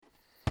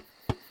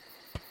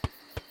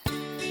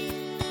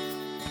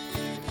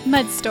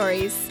Mud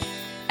Stories,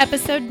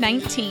 Episode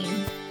 19.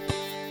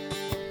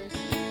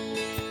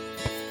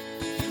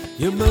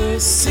 Your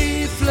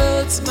mercy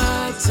floods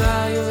my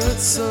tired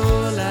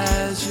soul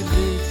as you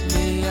lift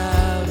me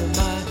out of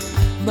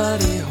my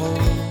muddy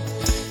hole.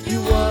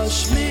 You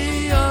wash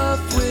me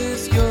off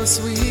with your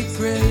sweet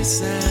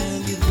grace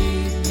and you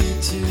lead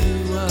me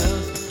to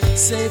a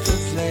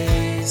safer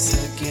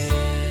place again.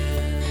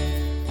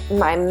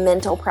 My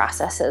mental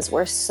processes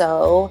were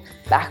so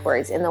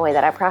backwards in the way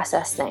that I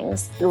processed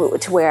things to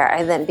where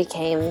I then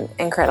became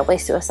incredibly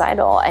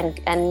suicidal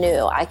and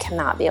knew I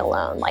cannot be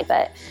alone.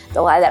 But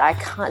the lie that I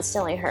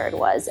constantly heard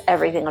was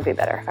everything would be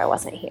better if I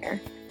wasn't here.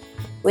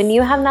 When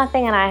you have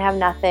nothing and I have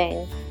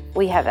nothing,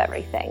 we have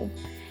everything.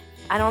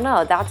 I don't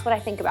know. That's what I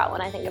think about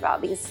when I think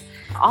about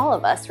all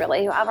of us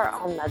really, who have our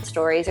own mud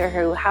stories or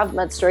who have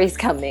mud stories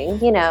coming.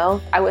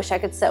 I wish I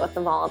could sit with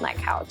them all on that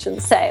couch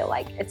and say,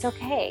 it's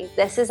okay.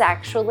 This is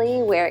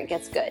actually where it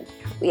gets good.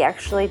 We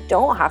actually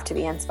don't have to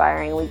be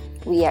inspiring.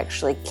 We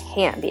actually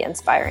can't be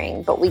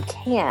inspiring, but we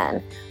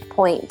can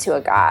point to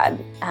a God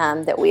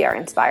that we are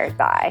inspired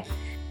by.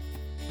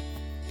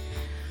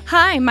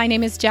 Hi, my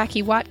name is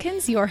Jackie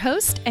Watkins, your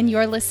host, and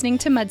you're listening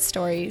to Mud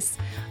Stories,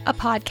 a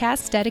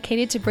podcast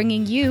dedicated to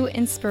bringing you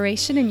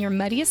inspiration in your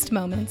muddiest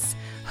moments,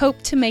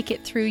 hope to make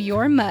it through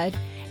your mud,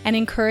 and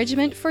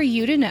encouragement for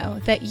you to know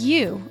that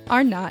you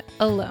are not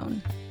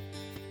alone.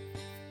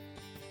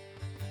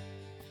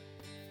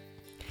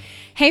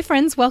 Hey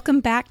friends, welcome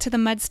back to the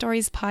Mud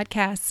Stories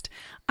podcast.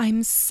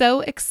 I'm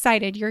so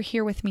excited you're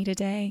here with me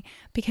today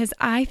because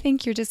I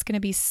think you're just going to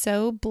be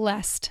so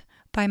blessed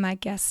by my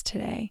guest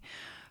today.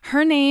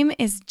 Her name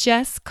is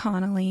Jess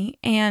Connolly,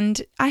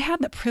 and I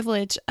had the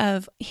privilege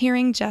of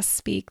hearing Jess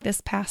speak this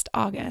past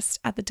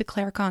August at the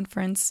Declare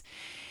Conference.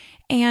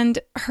 And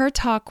her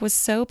talk was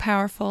so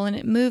powerful and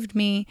it moved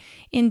me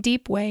in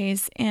deep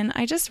ways. And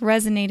I just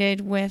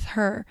resonated with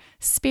her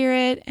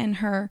spirit and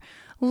her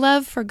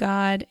love for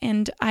God.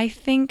 And I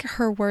think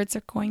her words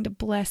are going to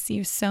bless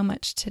you so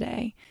much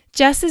today.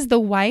 Jess is the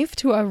wife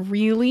to a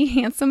really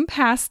handsome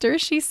pastor,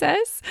 she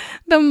says,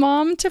 the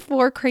mom to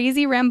 4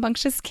 crazy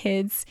rambunctious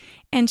kids,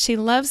 and she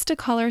loves to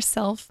call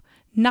herself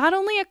not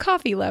only a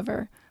coffee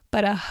lover,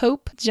 but a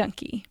hope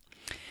junkie.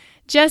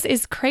 Jess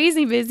is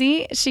crazy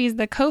busy. She's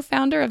the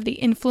co-founder of the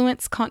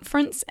Influence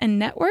Conference and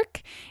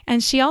Network,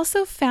 and she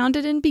also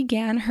founded and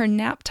began her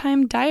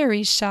Naptime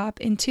Diaries shop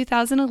in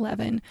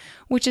 2011,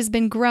 which has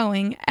been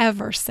growing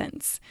ever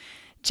since.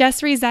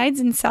 Jess resides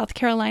in South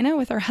Carolina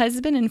with her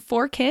husband and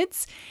 4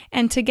 kids,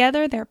 and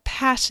together they're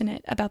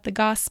passionate about the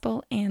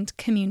gospel and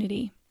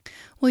community.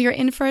 Well, you're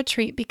in for a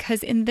treat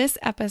because in this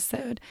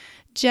episode,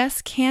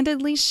 Jess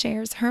candidly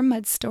shares her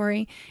mud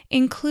story,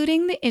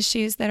 including the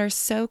issues that are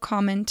so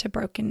common to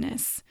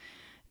brokenness: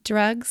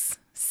 drugs,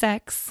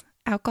 sex,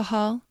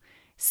 alcohol,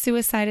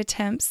 suicide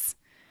attempts,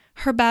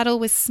 her battle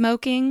with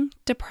smoking,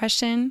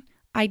 depression,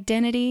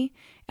 identity,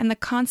 and the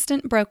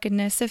constant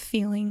brokenness of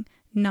feeling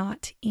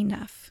not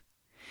enough.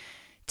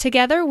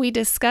 Together, we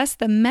discuss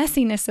the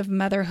messiness of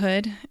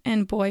motherhood,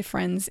 and boy,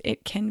 friends,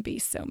 it can be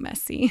so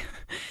messy.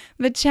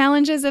 The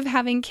challenges of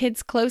having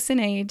kids close in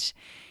age,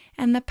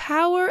 and the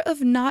power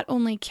of not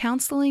only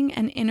counseling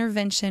and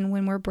intervention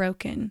when we're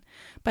broken,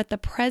 but the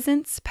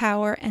presence,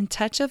 power, and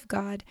touch of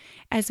God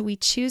as we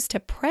choose to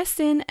press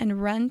in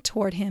and run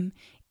toward Him,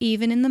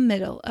 even in the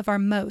middle of our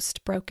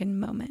most broken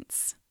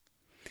moments.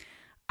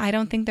 I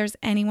don't think there's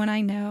anyone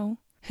I know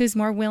who's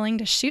more willing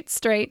to shoot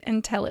straight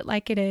and tell it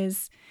like it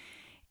is.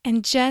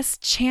 And Jess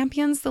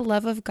champions the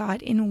love of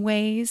God in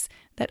ways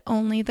that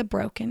only the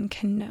broken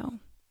can know.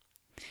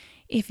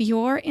 If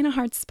you're in a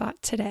hard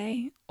spot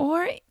today,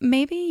 or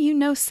maybe you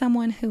know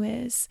someone who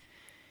is,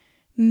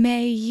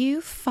 may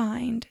you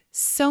find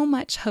so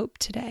much hope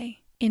today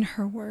in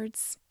her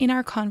words, in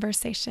our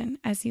conversation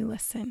as you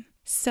listen.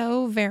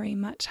 So very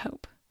much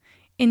hope.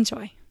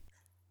 Enjoy.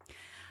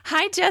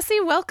 Hi,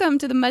 Jessie. Welcome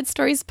to the Mud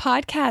Stories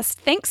podcast.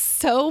 Thanks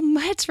so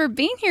much for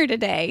being here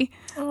today.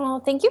 Oh,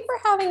 thank you for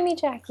having me,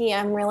 Jackie.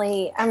 I'm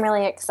really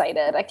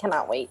excited. I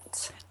cannot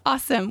wait.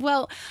 Awesome.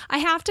 Well, I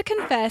have to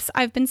confess,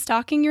 I've been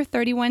stalking your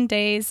 31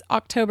 Days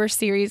October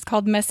series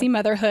called Messy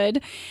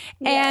Motherhood.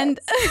 And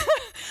yes.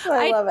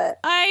 I love it.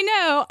 I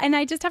know. And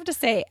I just have to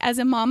say, as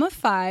a mom of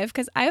 5,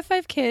 because I have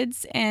 5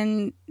 kids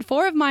and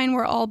 4 of mine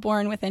were all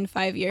born within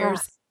 5 years.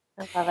 Oh.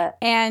 I love it.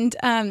 And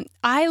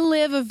I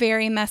live a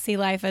very messy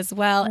life as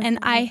well. Mm-hmm. And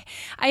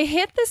I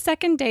hit the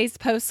Second Days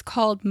post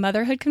called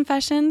Motherhood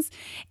Confessions,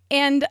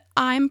 and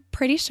I'm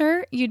pretty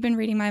sure you'd been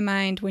reading my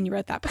mind when you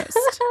wrote that post.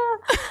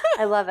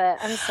 I love it.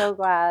 I'm so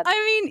glad.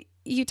 I mean,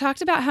 you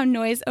talked about how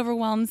noise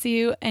overwhelms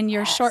you and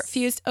you're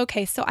short-fused.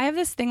 Okay, so I have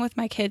this thing with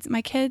my kids.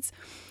 My kids,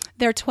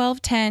 they're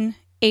 12, 10,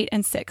 8,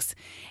 and 6.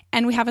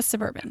 And we have a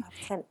Suburban.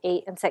 10,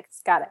 8, and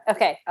 6. Got it.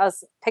 Okay. I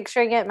was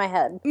picturing it in my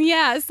head.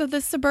 Yeah. So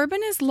the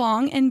Suburban is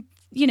long and,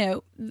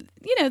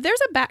 there's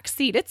a back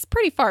seat. It's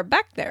pretty far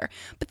back there.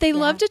 But they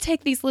love to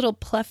take these little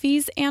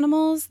Pluffies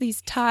animals,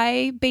 these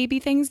Thai baby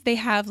things. They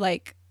have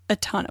like a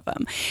ton of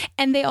them.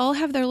 And they all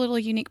have their little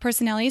unique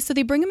personalities. So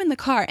they bring them in the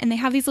car and they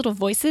have these little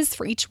voices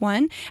for each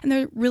one. And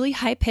they're really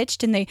high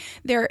pitched and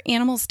their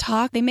animals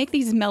talk. They make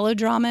these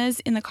melodramas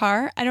in the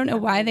car. I don't know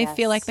why they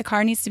feel like the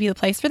car needs to be the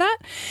place for that.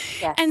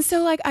 Yes. And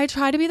so like I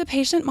try to be the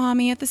patient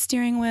mommy at the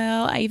steering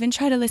wheel. I even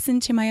try to listen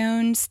to my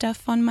own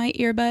stuff on my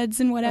earbuds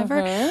and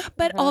whatever.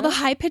 But all the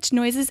high pitched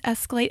noises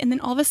escalate. And then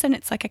all of a sudden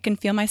it's like I can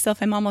feel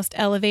myself. I'm almost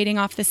elevating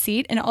off the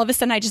seat. And all of a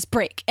sudden I just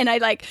break and I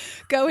like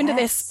go into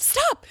this,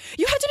 stop,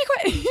 you have to be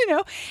quiet, you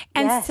know?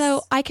 And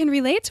so I can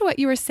relate to what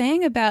you were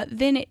saying about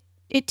then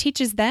it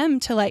teaches them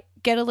to like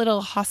get a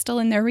little hostile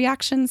in their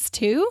reactions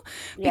too.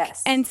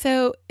 Yes. And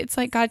so it's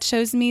like God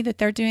shows me that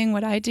they're doing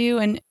what I do.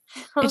 And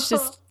it's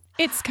just,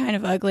 it's kind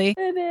of ugly.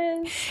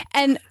 It is.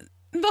 And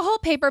the whole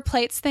paper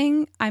plates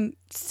thing, I'm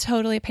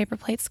totally a paper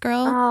plates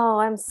girl. Oh,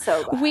 I'm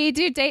so glad. We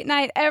do date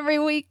night every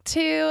week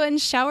too, and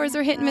showers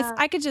are hit and miss.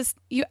 I could just,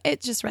 it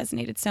just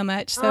resonated so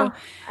much. So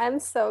I'm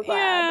so glad.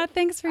 Yeah,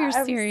 thanks for your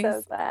series. I'm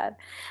so glad.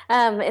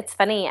 It's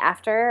funny,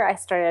 after I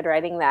started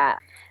writing that,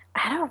 I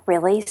had a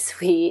really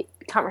sweet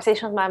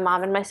conversation with my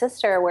mom and my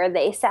sister where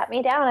they sat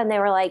me down and they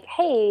were like,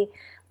 hey,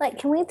 like,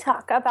 can we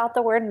talk about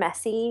the word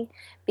messy?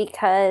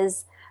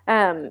 Because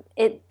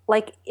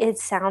it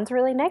sounds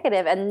really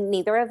negative, and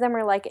neither of them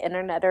are like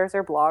interneters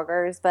or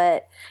bloggers,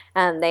 but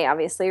they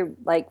obviously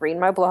like read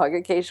my blog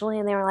occasionally,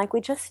 and they were like,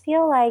 we just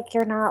feel like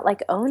you're not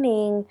like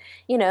owning,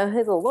 you know,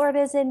 who the Lord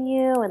is in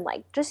you, and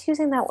like just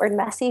using that word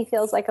messy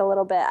feels like a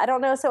little bit, I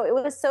don't know. So it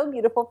was so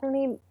beautiful for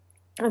me.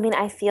 I mean,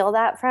 I feel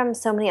that from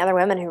so many other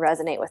women who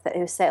resonate with it,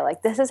 who say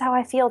like, this is how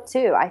I feel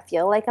too. I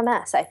feel like a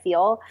mess. I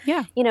feel,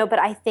 you know, but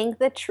I think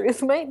the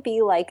truth might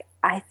be like,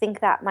 I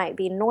think that might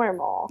be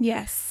normal.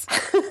 Yes.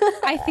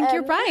 I think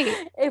you're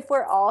right. If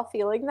we're all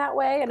feeling that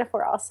way, and if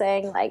we're all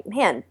saying like,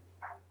 man,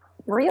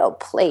 real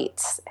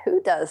plates,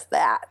 who does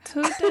that?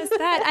 Who does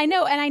that? I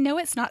know. And I know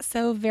it's not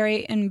so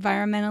very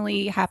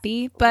environmentally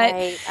happy, but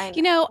Right,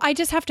 you know, I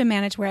just have to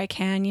manage where I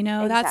can, you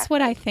know, that's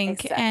what I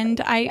think. And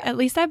at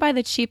least I buy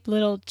the cheap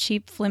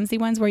flimsy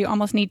ones where you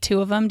almost need two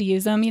of them to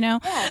use them, you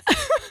know? Yes.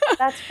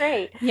 That's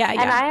great. Yeah.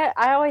 And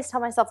I always tell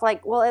myself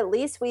like, well, at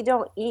least we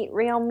don't eat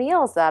real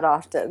meals that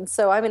often.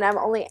 So, I mean, I'm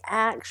only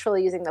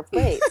actually using the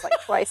plates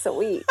like twice a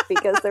week,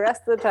 because the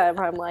rest of the time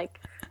I'm like,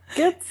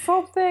 get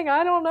something,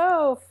 I don't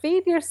know,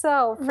 feed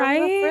yourself from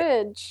the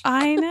fridge.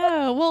 I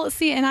know. Well,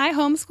 see, and I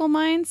homeschool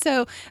mine,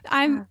 so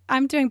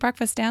I'm doing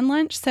breakfast and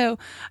lunch. So,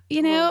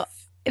 you know,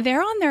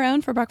 they're on their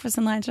own for breakfast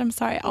and lunch. I'm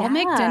sorry. I'll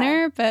make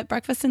dinner, but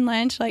breakfast and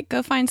lunch, like,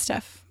 go find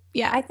stuff.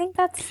 Yeah. I think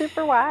that's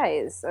super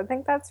wise. I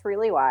think that's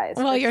really wise.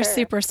 Well, you're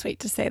super sweet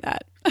to say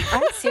that.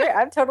 I'm serious.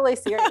 I'm totally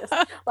serious.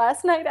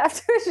 Last night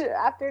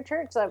after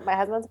church, my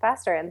husband's a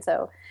pastor, and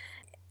so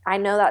I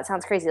know that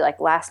sounds crazy, like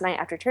last night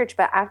after church,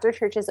 but after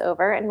church is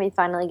over and we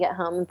finally get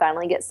home and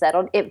finally get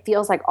settled, it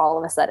feels like all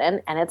of a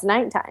sudden, and it's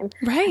nighttime.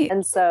 Right.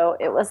 And so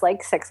it was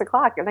like 6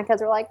 o'clock, and the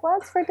kids were like,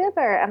 what's for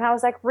dinner? And I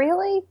was like,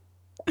 really?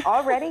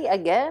 Already?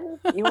 Again?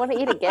 You want to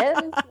eat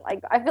again? Like,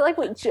 I feel like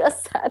we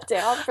just sat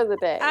down for the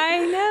day.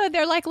 I know.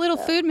 They're like little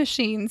food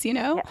machines, you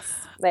know? Yes,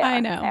 they are. I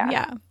know.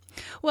 Yeah.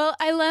 Well,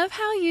 I love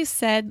how you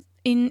said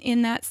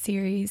in that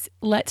series,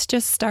 let's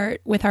just start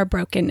with our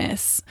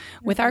brokenness,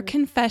 with our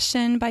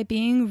confession, by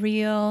being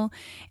real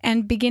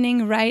and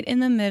beginning right in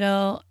the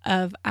middle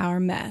of our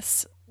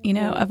mess, you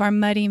know, of our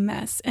muddy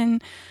mess.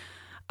 And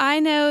I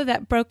know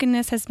that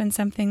brokenness has been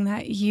something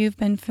that you've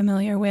been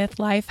familiar with.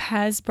 Life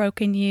has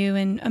broken you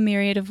in a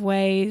myriad of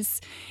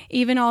ways,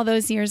 even all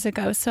those years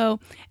ago.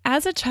 So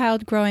as a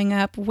child growing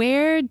up,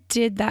 where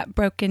did that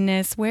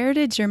brokenness, where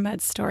did your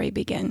mud story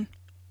begin?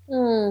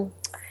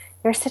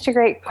 You're such a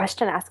great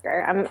question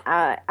asker.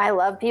 I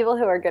love people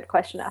who are good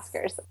question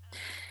askers.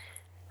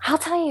 I'll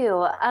tell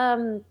you,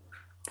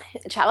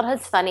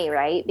 childhood's funny,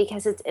 right?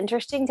 Because it's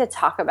interesting to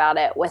talk about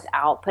it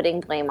without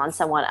putting blame on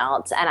someone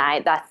else.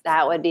 And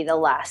that would be the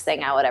last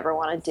thing I would ever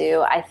want to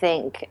do. I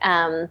think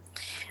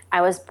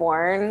I was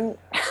born.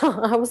 So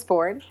that's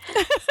where it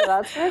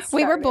started.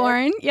 We were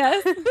born,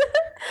 yes.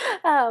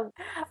 I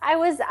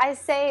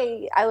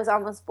was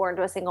almost born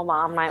to a single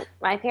mom.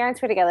 My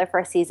parents were together for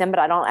a season, but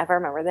I don't ever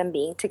remember them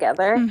being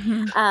together.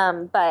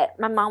 But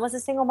my mom was a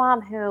single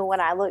mom who,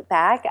 when I look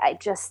back, I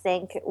just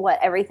think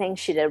everything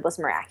she did was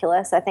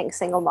miraculous. I think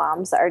single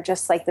moms are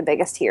just like the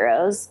biggest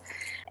heroes.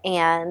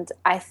 And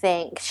I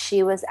think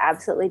she was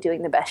absolutely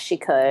doing the best she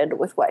could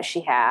with what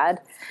she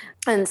had.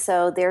 And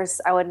so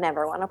I would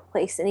never want to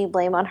place any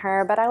blame on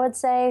her. But I would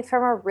say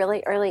from a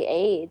really early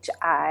age,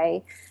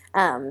 I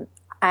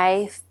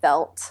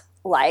felt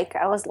like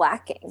I was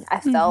lacking. I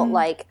felt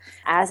like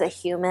as a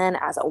human,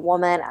 as a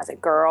woman, as a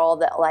girl,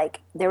 that like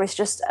there was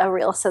just a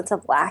real sense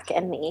of lack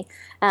in me,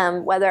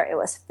 whether it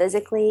was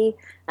physically.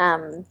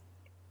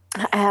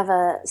 I have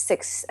a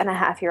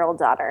 6.5-year-old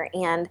daughter,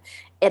 and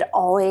it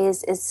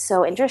always is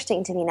so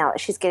interesting to me now that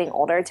she's getting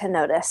older to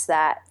notice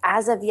that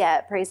as of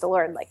yet, praise the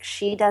Lord, like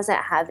she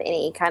doesn't have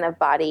any kind of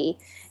body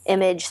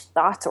image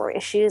thoughts or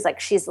issues.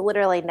 Like she's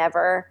literally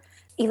never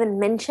even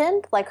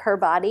mentioned like her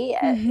body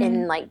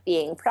in like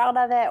being proud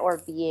of it or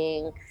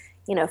being,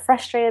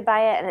 frustrated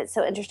by it. And it's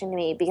so interesting to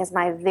me because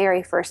my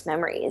very first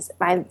memories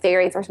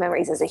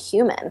as a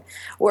human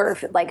were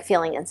like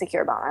feeling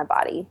insecure about my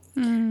body.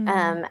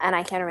 And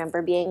I can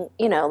remember being,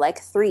 like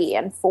 3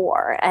 and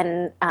 4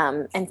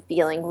 and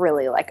feeling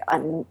really like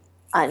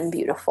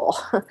unbeautiful.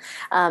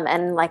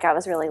 And like I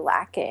was really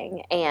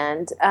lacking.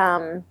 And,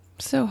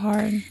 so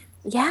hard.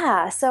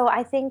 yeah. So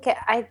I think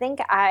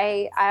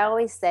I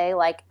always say,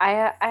 like,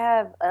 I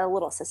have a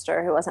little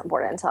sister who wasn't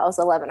born until I was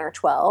 11 or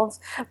 12,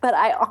 but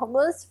I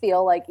almost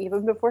feel like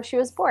even before she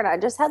was born, I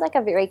just had like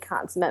a very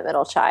consummate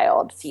middle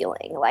child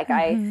feeling. Like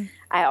I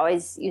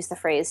always use the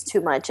phrase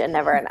too much and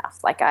never enough.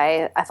 Like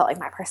I felt like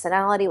my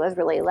personality was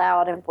really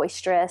loud and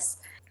boisterous,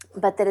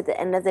 but that at the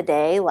end of the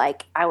day,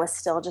 like I was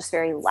still just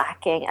very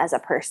lacking as a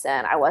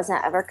person. I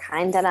wasn't ever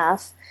kind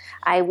enough.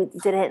 I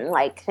didn't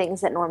like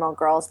things that normal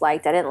girls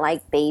liked. I didn't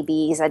like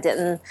babies. I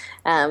didn't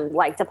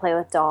like to play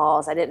with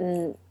dolls.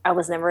 I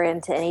was never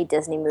into any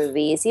Disney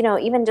movies,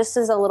 even just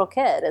as a little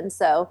kid. And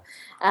so,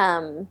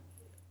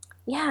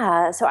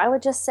 yeah, so I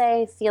would just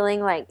say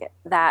feeling like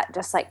that,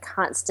 just like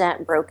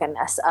constant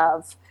brokenness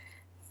of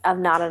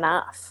not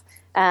enough,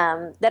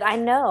 that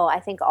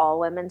I think all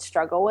women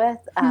struggle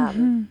with.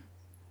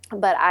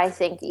 But I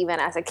think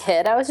even as a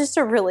kid, I was just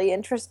a really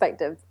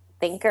introspective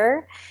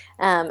thinker.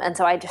 And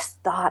so I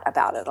just thought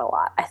about it a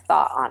lot. I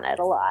thought on it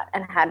a lot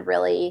and had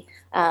really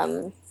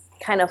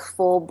kind of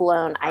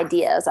full-blown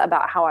ideas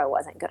about how I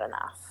wasn't good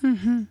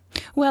enough.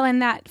 Well, and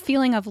that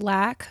feeling of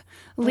lack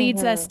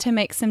leads us to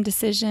make some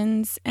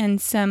decisions and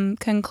some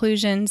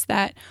conclusions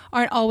that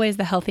aren't always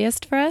the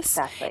healthiest for us.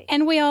 Exactly.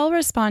 And we all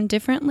respond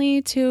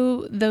differently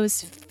to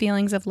those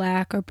feelings of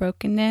lack or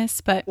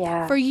brokenness. But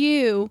for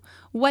you,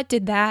 what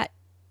did that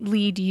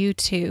lead you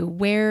to?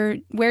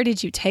 Where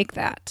did you take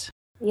that?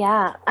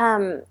 Yeah,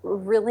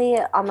 really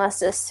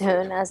almost as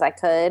soon as I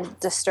could,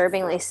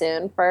 disturbingly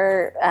soon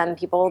for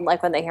people,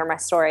 like when they hear my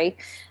story.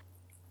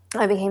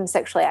 I became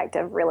sexually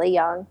active really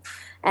young.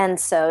 And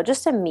so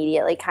just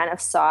immediately kind of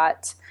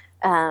sought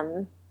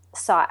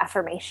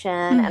affirmation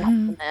and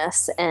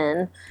wholeness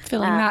and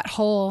filling that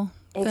hole.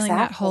 Exactly. Filling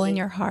that hole in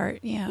your heart.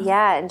 Yeah.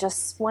 Yeah. And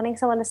just wanting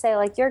someone to say,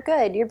 like, you're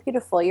good, you're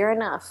beautiful, you're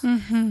enough.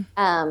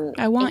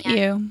 I want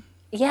you.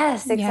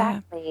 Yes,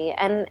 exactly.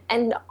 Yeah.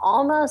 And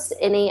almost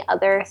any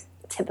other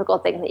typical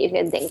thing that you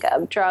can think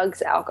of,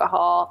 drugs,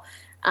 alcohol,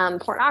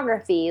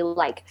 pornography,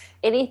 like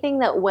anything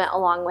that went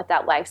along with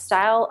that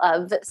lifestyle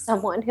of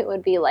someone who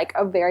would be like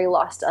a very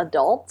lost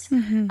adult.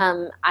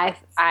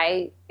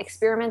 I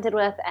experimented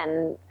with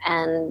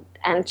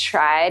and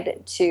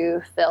tried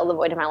to fill the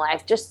void in my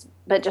life,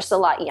 but just a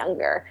lot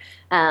younger.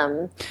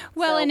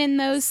 And in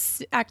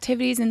those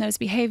activities and those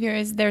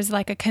behaviors, there's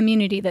like a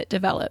community that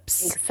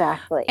develops.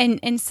 Exactly.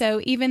 And so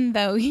even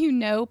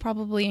though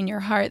probably in your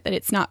heart that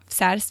it's not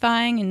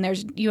satisfying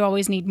and you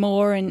always need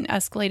more and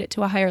escalate it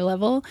to a higher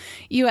level,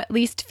 you at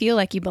least feel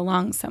like you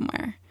belong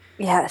somewhere.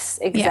 Yes,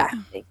 exactly.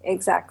 Yeah.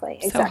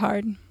 Exactly. So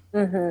hard.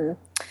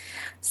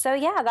 So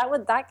yeah,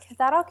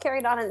 that all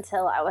carried on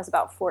until I was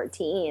about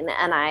 14,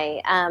 and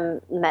I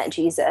met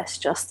Jesus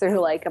just through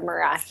like a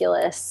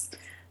miraculous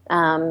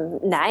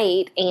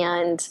night.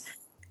 And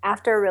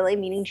after really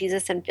meeting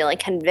Jesus and feeling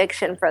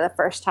conviction for the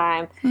first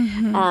time,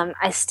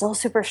 I still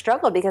super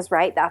struggled because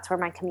that's where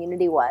my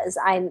community was.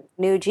 I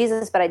knew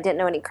Jesus, but I didn't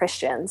know any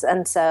Christians,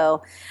 and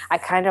so I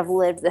kind of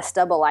lived this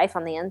double life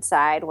on the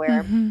inside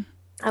where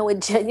I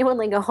would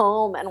genuinely go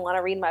home and want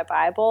to read my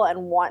Bible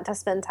and want to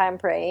spend time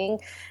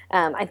praying.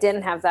 I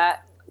didn't have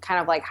that kind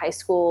of like high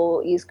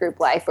school youth group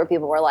life where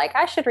people were like,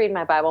 I should read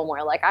my Bible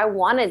more. Like I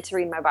wanted to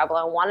read my Bible.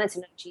 I wanted to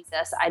know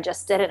Jesus. I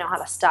just didn't know how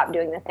to stop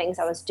doing the things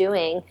I was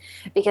doing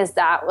because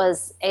that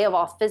was of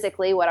all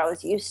physically what I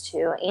was used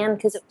to and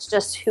because it was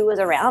just who was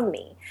around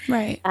me.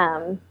 Right.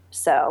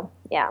 So,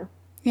 yeah.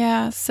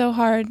 Yeah, so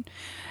hard.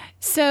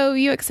 So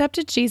you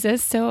accepted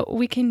Jesus so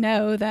we can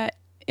know that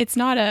it's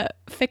not a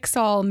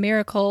fix-all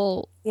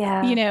miracle,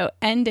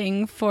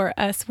 ending for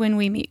us when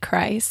we meet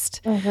Christ.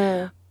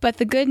 But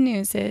the good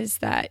news is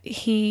that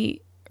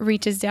he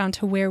reaches down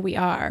to where we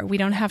are. We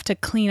don't have to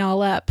clean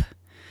all up,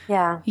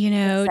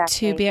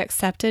 to be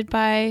accepted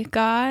by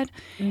God.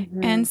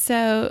 And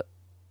so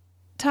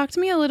talk to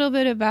me a little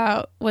bit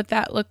about what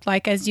that looked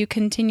like as you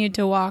continued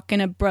to walk in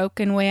a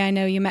broken way. I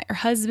know you met your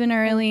husband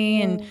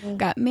early and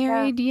got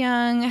married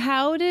young.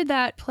 How did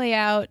that play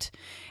out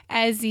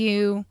as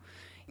you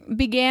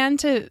began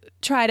to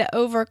try to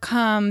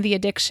overcome the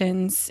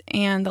addictions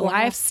and the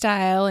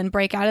lifestyle and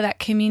break out of that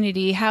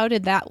community? How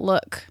did that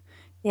look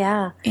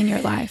in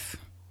your life?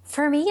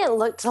 For me, it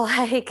looked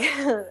like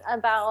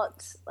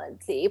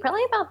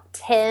probably about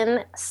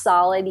 10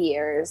 solid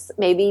years,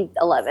 maybe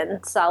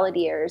 11 solid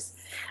years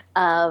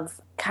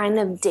of kind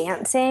of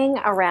dancing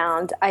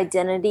around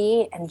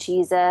identity and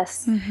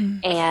Jesus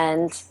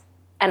and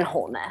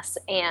wholeness.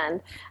 And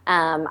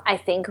I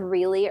think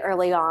really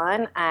early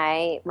on,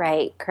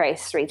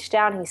 Christ reached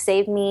down. He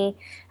saved me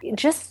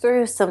just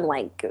through some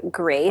like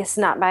grace,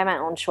 not by my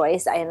own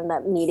choice. I ended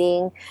up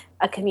meeting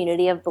a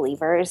community of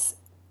believers,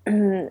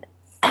 while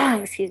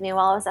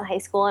I was in high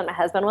school, and my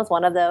husband was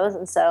one of those.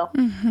 And so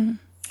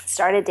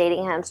started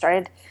dating him,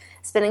 started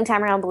spending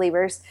time around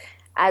believers.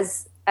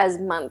 As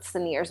months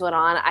and years went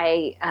on,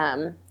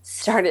 I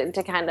started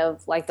to kind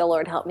of, like, the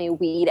Lord helped me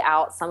weed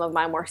out some of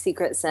my more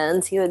secret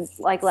sins. He would,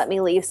 like, let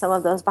me leave some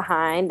of those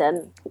behind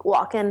and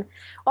walk in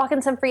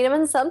some freedom.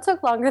 And some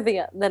took longer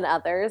than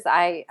others.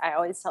 I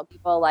always tell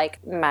people,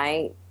 like,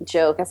 my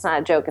joke, it's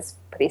not a joke, it's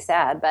pretty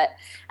sad, but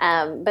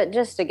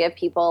just to give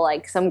people,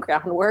 like, some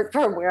groundwork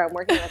for where I'm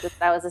working with this,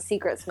 I was a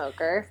secret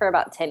smoker for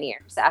about 10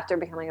 years after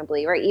becoming a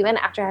believer, even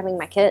after having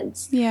my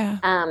kids. Yeah.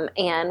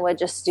 And would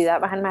just do that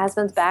behind my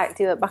husband's back,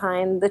 do it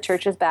behind the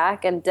church's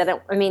back, and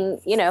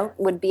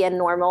would be a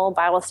normal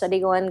Bible study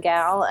going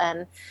gal.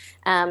 And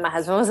my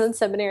husband was in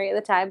seminary at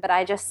the time, but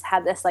I just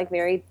had this, like,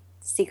 very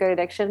secret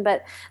addiction.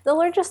 But the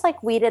Lord just,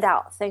 like, weeded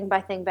out thing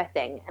by thing by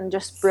thing and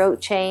just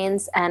broke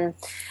chains. And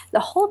the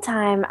whole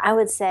time, I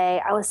would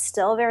say I was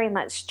still very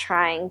much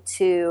trying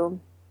to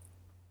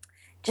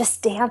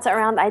just dance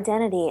around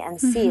identity and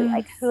see,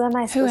 like, who am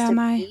I supposed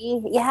to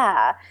be?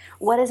 Yeah.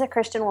 What is a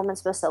Christian woman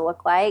supposed to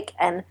look like?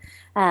 And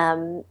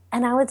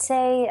I would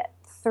say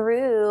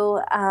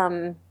through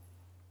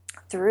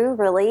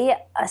really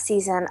a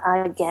season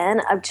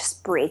again of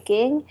just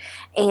breaking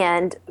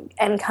and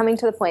coming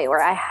to the point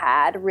where I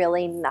had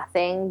really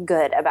nothing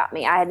good about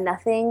me. I had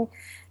nothing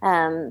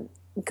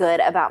good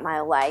about my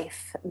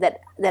life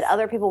that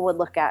other people would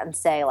look at and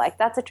say, like,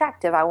 that's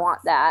attractive, I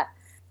want that.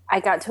 I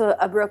got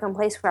to a broken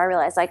place where I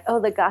realized, like, oh,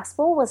 the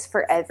gospel was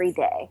for every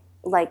day.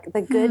 Like,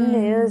 the good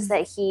news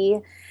that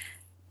he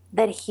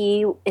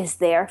is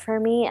there for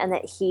me, and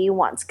that he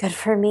wants good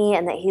for me,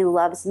 and that he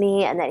loves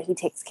me, and that he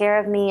takes care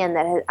of me, and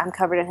that I'm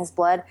covered in his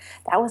blood.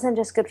 That wasn't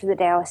just good for the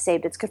day I was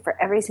saved. It's good for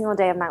every single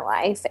day of my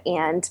life.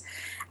 And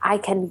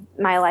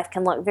my life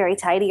can look very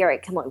tidy, or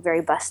it can look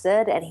very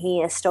busted, and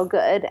he is still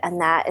good. And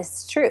that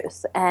is the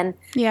truth. And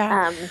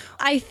yeah,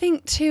 I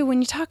think too,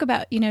 when you talk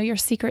about, your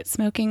secret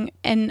smoking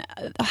and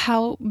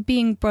how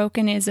being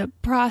broken is a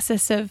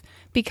process of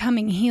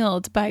becoming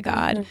healed by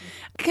God,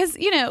 because,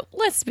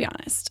 let's be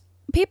honest,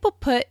 people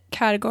put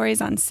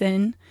categories on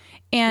sin,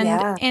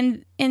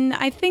 and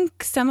I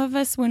think some of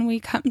us, when we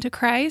come to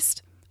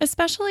Christ,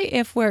 especially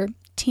if we're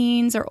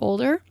teens or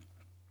older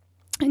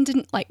and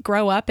didn't, like,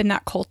 grow up in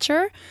that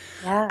culture,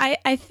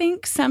 I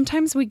think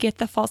sometimes we get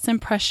the false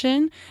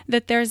impression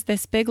that there's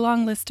this big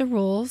long list of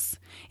rules,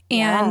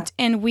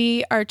 and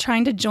we are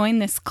trying to join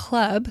this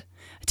club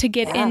to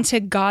get into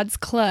God's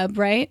club,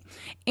 right?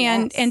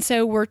 And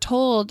so we're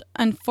told,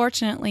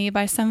 unfortunately,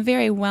 by some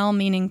very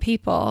well-meaning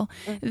people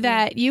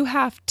that you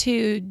have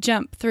to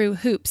jump through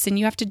hoops, and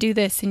you have to do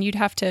this, and you'd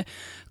have to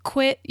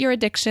quit your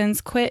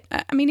addictions,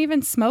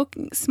 even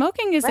smoking.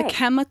 Smoking is a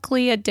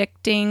chemically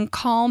addicting,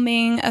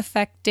 calming,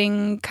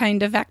 affecting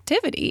kind of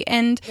activity.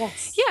 And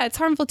it's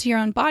harmful to your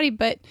own body,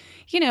 but,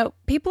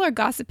 people are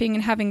gossiping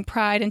and having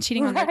pride and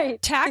cheating on their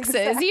taxes,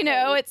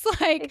 it's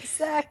like,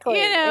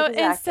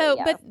 and so,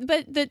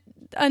 but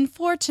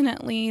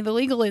unfortunately, the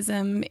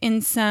legalism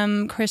in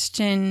some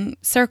Christian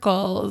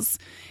circles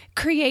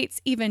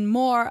creates even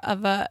more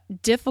of a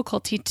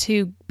difficulty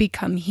to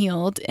become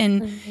healed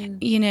and,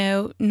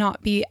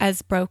 not be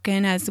as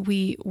broken as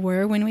we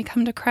were when we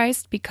come to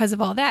Christ because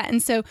of all that.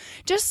 And so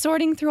just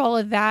sorting through all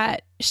of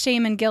that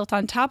shame and guilt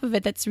on top of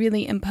it, that's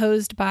really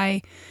imposed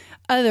by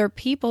other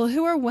people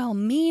who are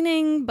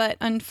well-meaning, but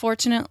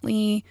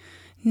unfortunately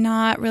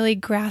not really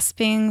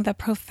grasping the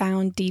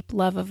profound, deep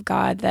love of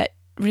God that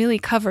really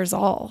covers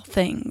all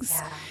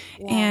things.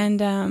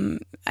 And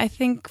I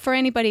think for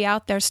anybody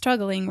out there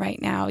struggling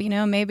right now,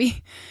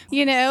 maybe,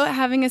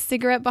 having a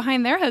cigarette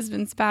behind their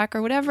husband's back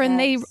or whatever, and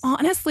they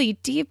honestly,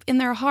 deep in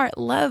their heart,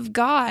 love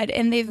God,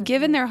 and they've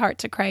given their heart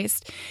to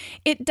Christ,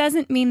 it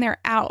doesn't mean they're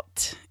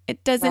out.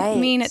 It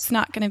doesn't mean it's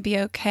not going to be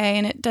okay,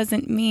 and it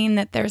doesn't mean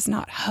that there's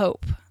not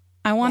hope.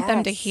 I want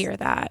them to hear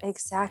that.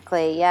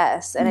 Exactly,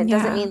 yes. And it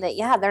doesn't mean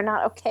that, they're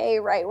not okay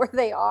right where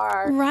they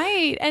are.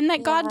 Right. And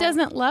that God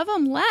doesn't love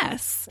them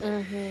less.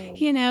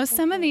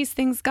 Some of these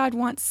things God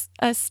wants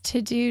us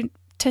to do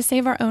to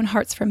save our own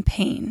hearts from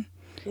pain.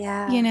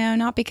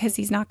 Not because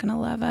he's not going to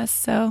love us.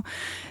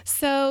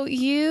 So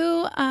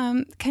you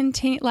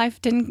continue.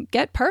 Life didn't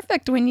get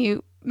perfect when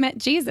you met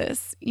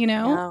Jesus,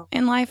 No.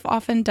 and life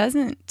often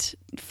doesn't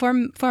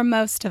for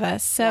most of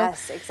us. So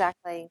yes,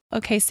 exactly.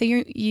 Okay, so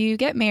you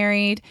get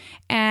married,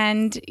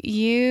 and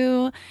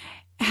you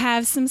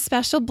have some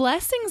special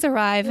blessings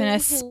arrive in a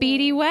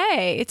speedy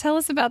way. Tell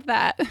us about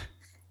that.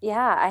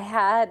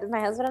 Yeah, my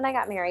husband and I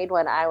got married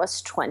when I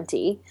was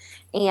 20,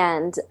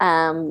 and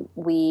our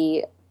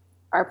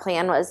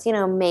plan was,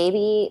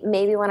 maybe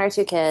 1 or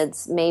 2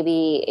 kids,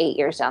 maybe 8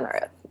 years down the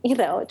road.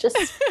 Just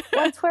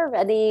once we're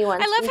ready. I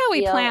love how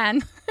we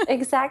plan.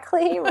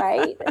 Exactly,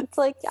 right. It's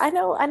like, I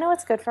know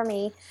what's good for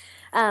me.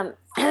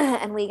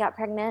 And we got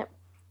pregnant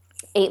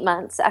 8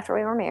 months after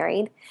we were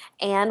married,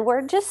 and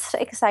we're just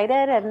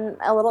excited and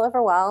a little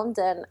overwhelmed.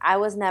 And I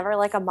was never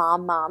like a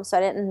mom, so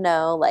I didn't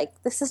know, like,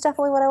 this is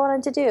definitely what I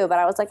wanted to do. But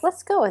I was like,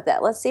 let's go with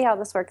it. Let's see how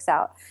this works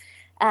out.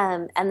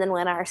 And then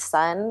when our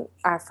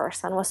first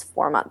son was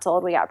 4 months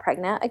old, we got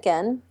pregnant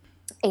again.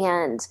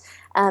 And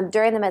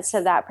during the midst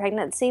of that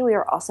pregnancy, we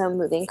were also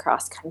moving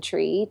cross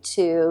country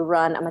to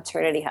run a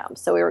maternity home.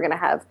 So we were going to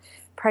have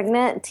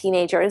pregnant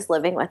teenagers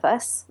living with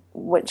us,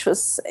 which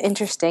was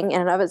interesting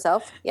in and of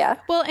itself. Yeah.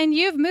 Well, and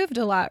you've moved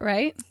a lot,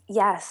 right?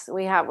 Yes,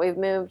 we have. We've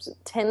moved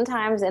 10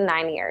 times in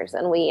 9 years,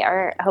 and we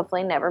are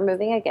hopefully never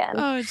moving again.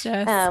 Oh,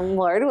 Jess.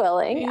 Lord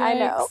willing. Yikes. I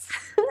know.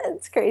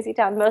 It's crazy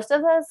town. Most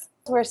of those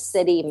were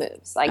city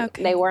moves. Like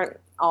Okay. they weren't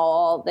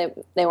all,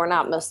 they were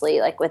not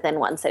mostly like within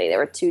one city. They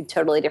were two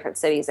totally different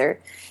cities or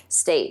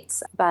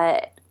states.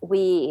 But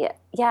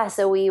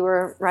so we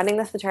were running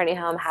this maternity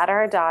home, had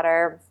our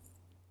daughter,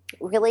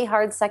 really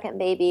hard second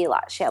baby.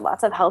 She had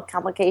lots of health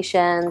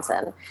complications,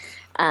 and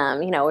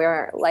we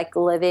were like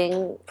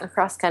living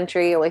across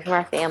country away from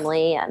our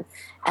family.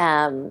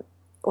 And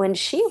when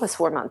she was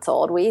 4 months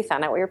old, we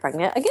found out we were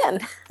pregnant again.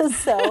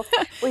 So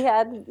we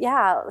had,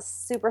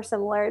 super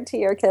similar to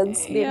your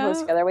kids being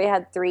close together. We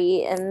had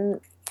 3 and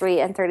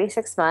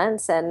 36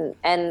 months, and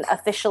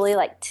officially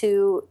like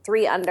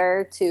 3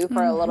 under 2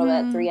 for a little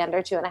bit, 3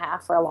 under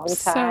 2.5 for a long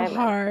time. So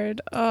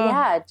hard.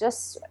 Yeah,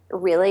 just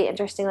really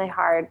interestingly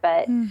hard,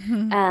 but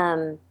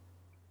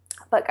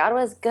God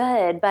was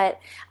good. But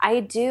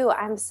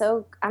I'm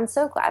so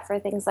glad for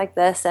things like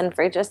this and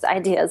for just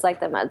ideas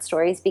like the Mud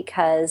Stories,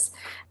 because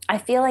I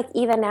feel like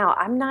even now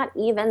I'm not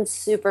even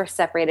super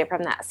separated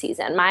from that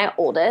season. My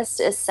oldest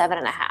is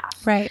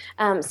 7.5. Right.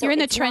 So you're in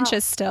the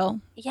trenches still.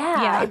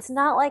 Yeah. It's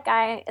not like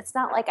I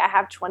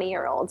have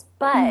 20-year-olds,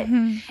 but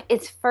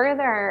it's far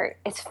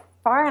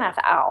enough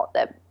out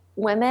that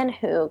women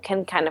who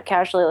can kind of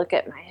casually look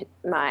at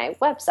my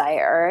website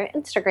or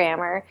Instagram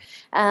or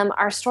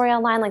our story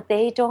online, like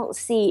they don't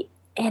see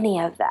any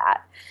of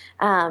that.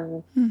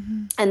 And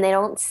they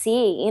don't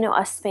see,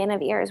 a span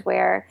of years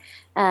where,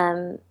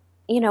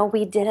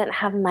 we didn't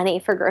have money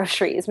for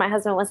groceries. My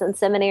husband was in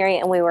seminary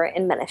and we were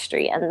in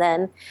ministry. And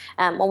then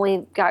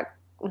when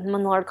the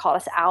Lord called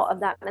us out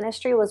of that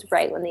ministry was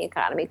right when the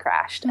economy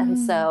crashed. And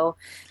so,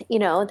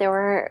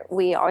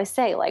 we always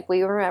say, like,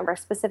 we remember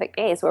specific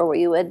days where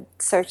we would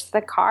search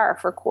the car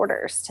for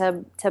quarters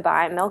to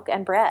buy milk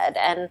and bread,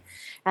 and,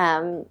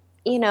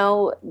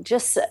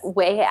 just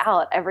weigh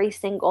out every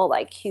single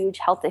like huge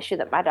health issue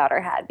that my daughter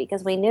had,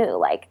 because we knew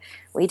like,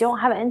 we don't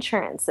have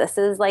insurance. This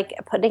is like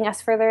putting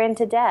us further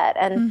into debt.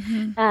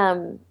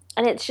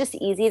 And it's just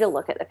easy to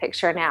look at the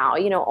picture now,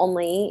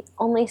 only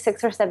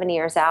 6 or 7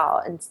 years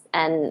out,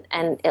 and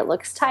it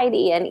looks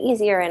tidy and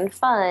easier and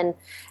fun.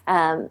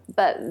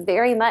 But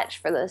very much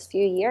for those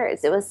few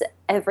years, it was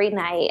every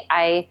night.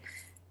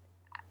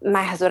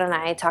 My husband and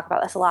I talk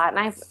about this a lot,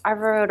 and I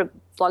wrote a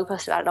blog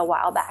post about it a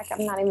while back.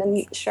 I'm not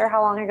even sure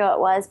how long ago it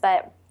was,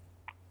 but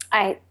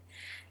I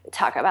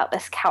talk about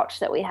this couch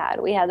that we had.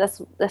 We had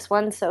this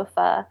one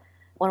sofa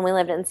when we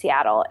lived in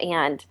Seattle,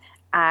 and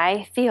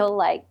I feel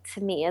like,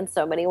 to me, in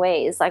so many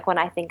ways, like when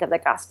I think of the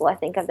gospel, I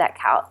think of that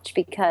couch,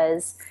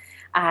 because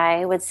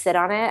I would sit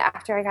on it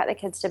after I got the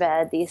kids to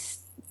bed. These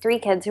 3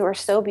 kids who were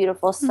so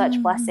beautiful,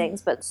 such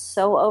blessings, but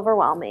so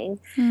overwhelming.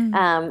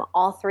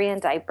 All 3 in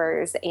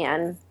diapers,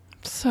 and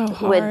so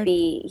hard.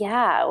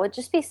 Would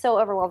just be so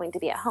overwhelming to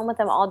be at home with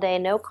them all day,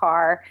 no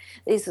car.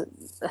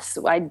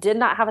 I did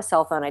not have a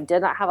cell phone. I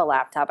did not have a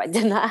laptop. I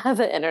did not have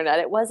the internet.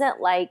 It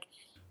wasn't like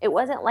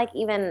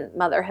even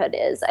motherhood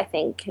is, I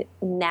think,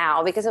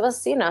 now, because it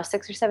was,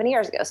 6 or 7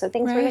 years ago. So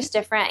things were just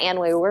different, and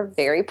we were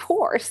very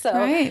poor. So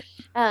I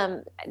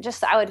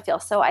would feel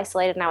so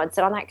isolated, and I would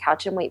sit on that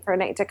couch and wait for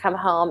Nick to come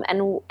home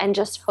and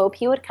just hope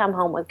he would come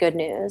home with good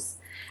news.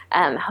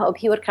 Hope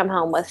he would come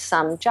home with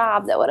some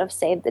job that would have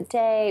saved the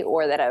day,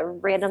 or that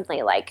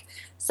randomly, like,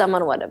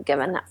 someone would have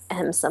given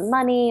him some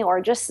money,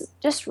 or just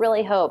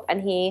really hope.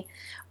 And he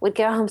would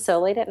go home so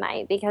late at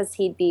night because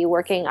he'd be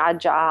working odd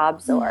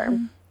jobs or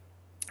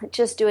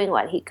just doing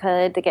what he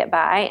could to get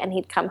by, and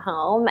he'd come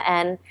home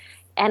and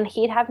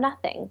he'd have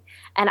nothing,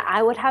 and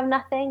I would have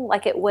nothing.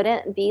 Like, it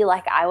wouldn't be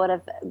like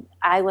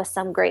I was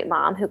some great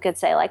mom who could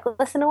say, like,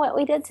 listen to what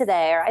we did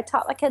today, or I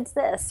taught my kids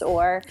this,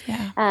 or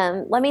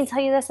let me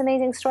tell you this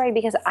amazing story,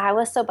 because I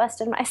was so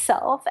busted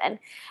myself,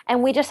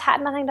 and we just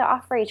had nothing to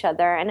offer each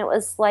other. And it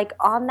was like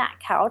on that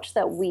couch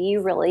that we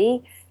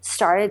really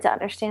started to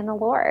understand the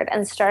Lord,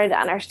 and started to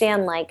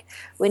understand, like,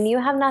 when you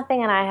have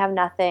nothing and I have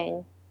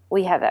nothing,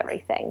 we have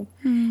everything.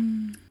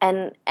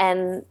 And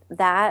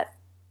that,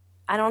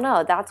 I don't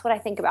know, that's what I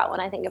think about when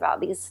I think about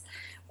these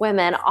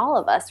women, all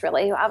of us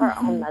really, who have our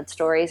own Mud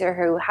Stories, or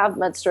who have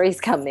Mud Stories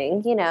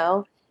coming,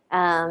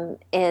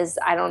 is,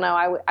 I don't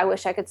know, I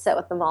wish I could sit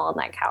with them all on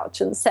that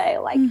couch and say,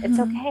 like, it's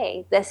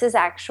okay. This is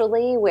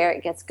actually where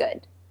it gets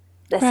good.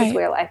 This is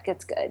where life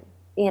gets good,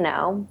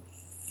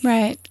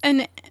 Right.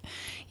 And,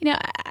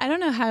 I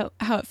don't know how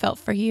it felt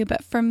for you,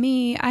 but for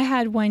me, I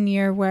had 1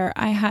 year where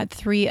I had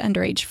 3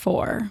 under age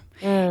 4.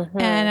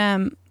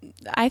 And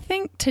I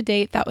think to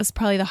date, that was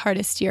probably the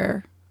hardest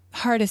year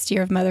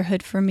of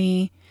motherhood for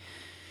me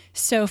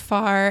so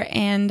far.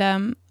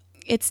 And,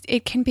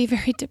 it can be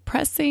very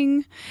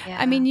depressing. Yeah.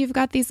 I mean, you've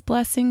got these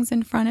blessings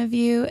in front of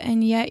you,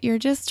 and yet you're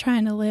just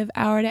trying to live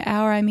hour to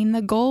hour. I mean,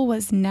 the goal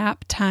was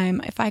nap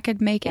time. If I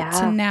could make it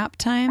to nap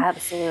time,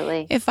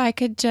 absolutely. if I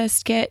could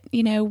just get,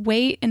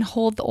 wait and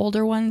hold the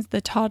older ones,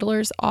 the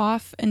toddlers,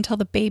 off until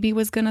the baby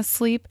was going to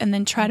sleep, and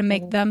then try to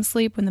make them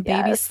sleep when the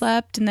baby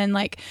slept, and then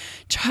like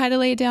try to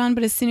lay down.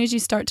 But as soon as you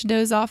start to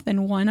doze off,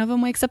 then one of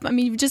them wakes up. I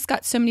mean, you've just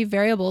got so many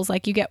variables.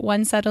 Like you get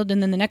one settled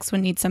and then the next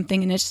one needs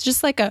something. And it's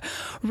just like a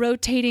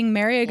rotating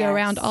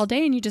merry-go-round all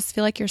day. And you just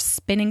feel like you're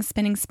spinning,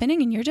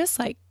 and you're just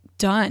like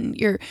done.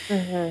 You're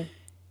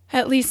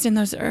at least in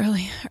those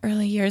early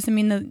years. I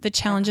mean, the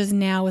challenges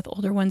now with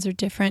older ones are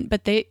different,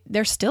 but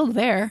they're still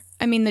there.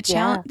 I mean,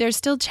 there's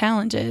still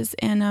challenges.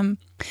 And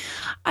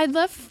I'd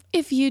love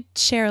if you'd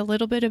share a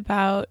little bit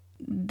about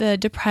the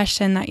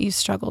depression that you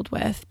struggled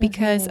with,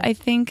 because I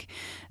think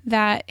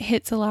that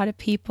hits a lot of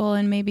people,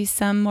 and maybe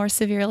some more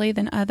severely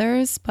than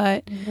others.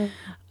 But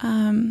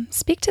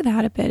speak to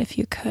that a bit if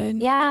you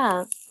could.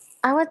 Yeah.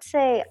 I would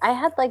say I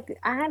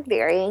had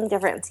varying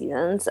different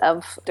seasons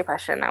of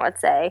depression, I would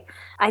say.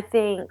 I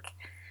think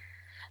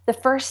the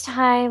first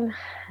time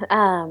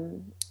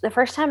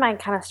I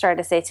kind of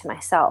started to say to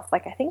myself,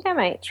 like, I think I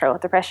might struggle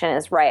with depression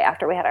is right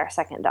after we had our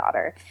second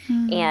daughter.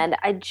 And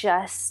I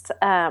just,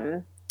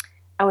 I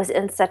was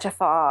in such a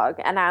fog,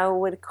 and I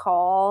would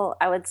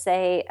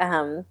say,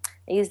 I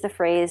use the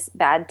phrase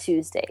bad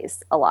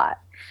Tuesdays a lot.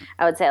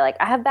 I would say, like,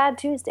 I have bad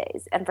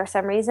Tuesdays. And for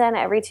some reason,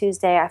 every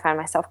Tuesday I find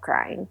myself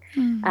crying.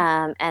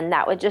 And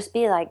that would just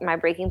be like my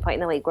breaking point in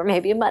the week, where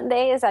maybe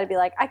Mondays I'd be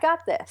like, I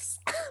got this.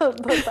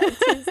 But by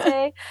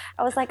Tuesday,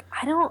 I was like,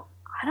 I don't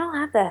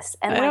have this.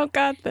 And I don't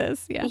got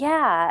this. Yeah.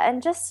 Yeah.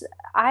 And just,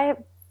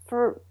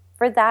 for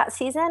that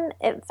season,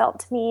 it felt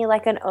to me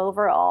like an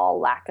overall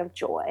lack of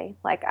joy.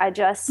 Like I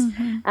just,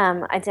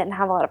 I didn't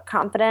have a lot of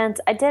confidence.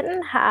 I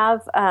didn't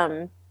have,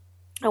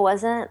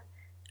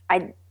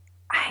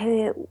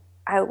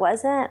 I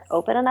wasn't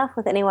open enough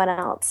with anyone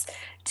else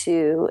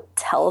to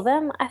tell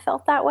them I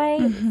felt that way,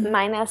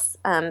 minus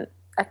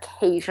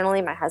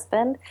occasionally my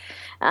husband.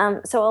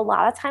 So a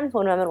lot of times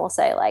when women will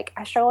say, like,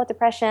 I struggle with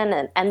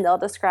depression, and they'll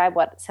describe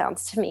what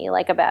sounds to me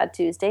like a bad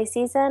Tuesday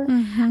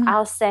season,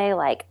 I'll say,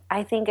 like,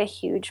 I think a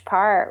huge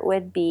part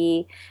would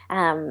be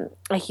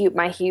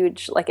my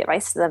huge like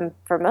advice to them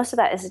for most of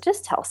that is to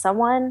just tell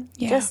someone,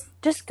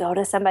 just go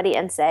to somebody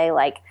and say,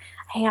 like,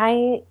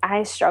 hey,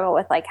 I struggle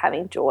with like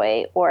having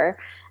joy, or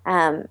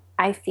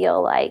I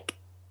feel like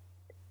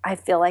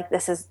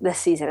this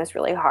season is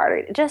really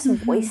hard. Just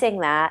voicing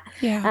that.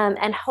 Yeah.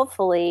 And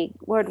hopefully,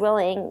 Lord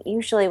willing,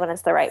 usually when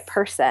it's the right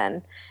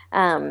person,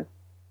 that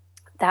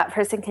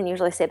person can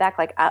usually say back,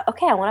 like,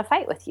 okay, I want to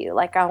fight with you.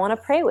 Like, I want to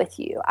pray with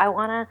you. I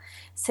want to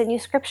send you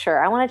scripture.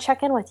 I want to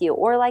check in with you.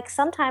 Or like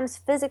sometimes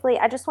physically,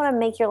 I just want to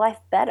make your life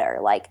better.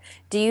 Like,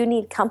 do you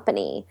need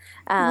company?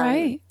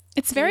 Right.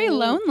 It's very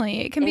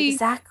lonely. It can be.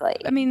 Exactly.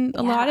 I mean,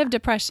 a lot of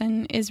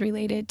depression is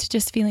related to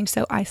just feeling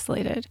so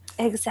isolated.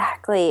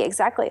 Exactly.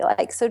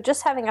 Like, so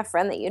just having a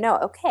friend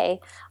that okay,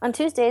 on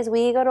Tuesdays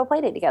we go to a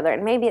play date together,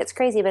 and maybe it's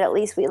crazy, but at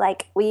least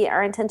we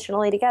are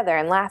intentionally together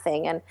and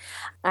laughing. And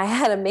I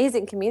had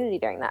amazing community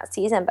during that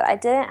season, but I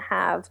didn't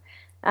have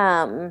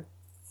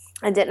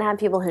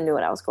people who knew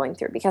what I was going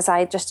through because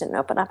I just didn't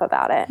open up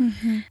about it.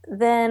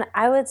 Then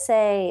I would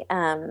say,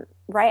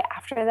 right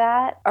after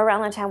that,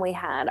 around the time we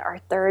had our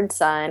third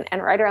son,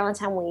 and right around the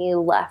time we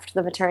left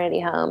the maternity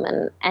home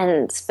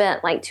and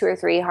spent like 2 or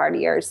 3 hard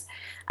years,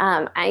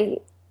 I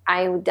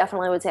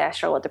definitely would say I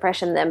struggled with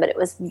depression then, but it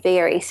was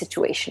very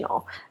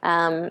situational.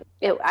 I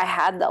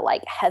had the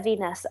like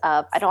heaviness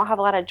of, I don't have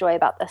a lot of joy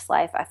about this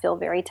life. I feel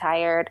very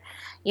tired.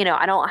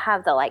 I don't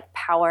have the like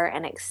power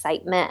and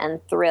excitement and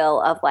thrill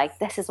of like,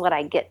 this is what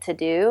I get to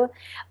do.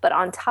 But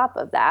on top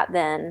of that,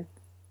 then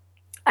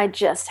I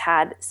just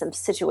had some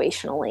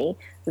situationally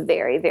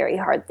very, very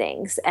hard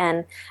things,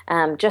 and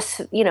just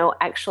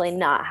actually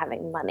not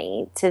having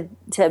money to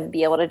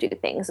be able to do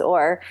things,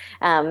 or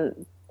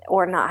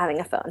not having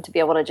a phone to be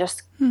able to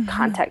just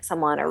contact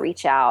someone or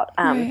reach out,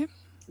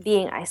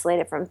 being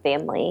isolated from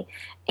family,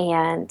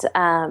 and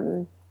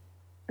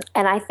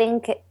I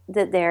think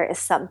that there is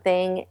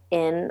something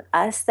in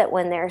us that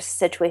when there's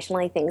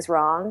situationally things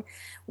wrong,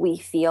 we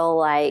feel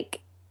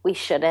like we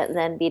shouldn't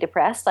then be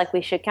depressed. Like, we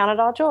should count it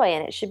all joy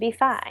and it should be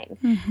fine.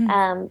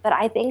 But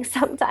I think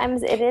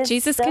sometimes it is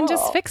Jesus can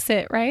just fix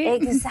it,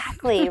 right?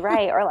 Exactly,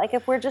 right. Or like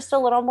if we're just a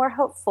little more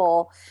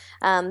hopeful,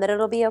 that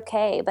it'll be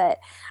okay.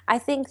 But I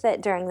think that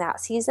during that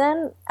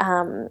season,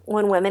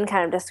 when women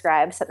kind of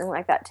describe something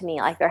like that to me,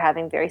 like they're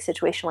having very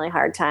situationally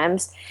hard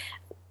times,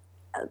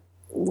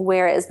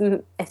 whereas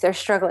if they're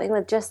struggling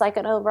with just like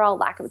an overall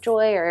lack of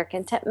joy or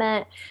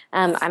contentment,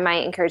 I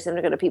might encourage them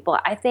to go to people.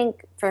 I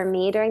think for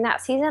me during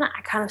that season,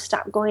 I kind of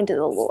stopped going to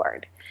the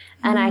Lord,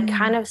 and I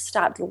kind of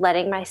stopped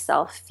letting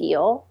myself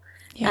feel,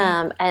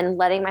 and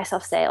letting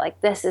myself say, like,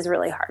 this is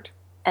really hard,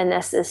 and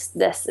this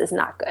is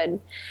not good.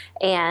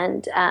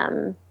 And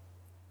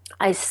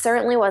I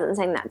certainly wasn't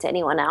saying that to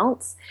anyone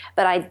else,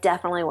 but I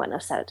definitely wouldn't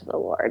have said it to the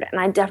Lord, and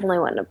I definitely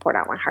wouldn't have poured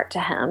out my heart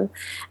to Him.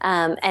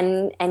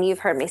 And you've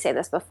heard me say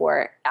this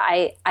before.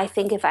 I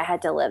think if I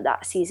had to live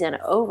that season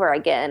over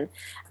again,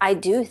 I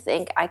do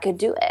think I could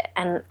do it,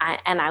 and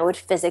I would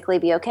physically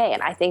be okay.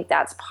 And I think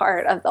that's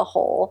part of the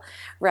whole,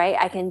 right?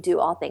 I can do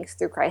all things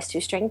through Christ who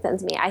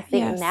strengthens me. I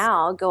think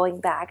now going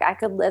back, I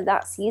could live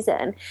that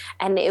season,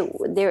 and it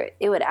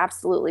would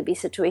absolutely be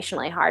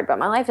situationally hard. But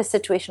my life is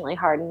situationally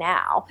hard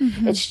now.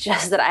 Mm-hmm. It's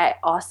just that I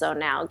also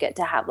now get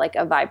to have like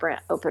a vibrant,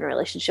 open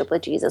relationship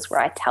with Jesus where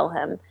I tell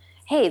Him,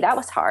 hey, that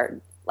was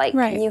hard. Like,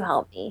 can you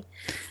help me?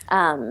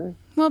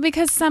 Well,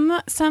 because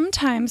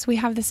sometimes we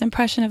have this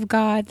impression of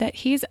God that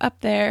He's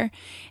up there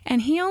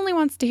and He only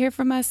wants to hear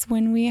from us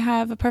when we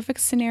have a perfect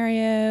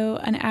scenario,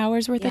 an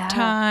hour's worth of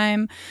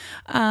time.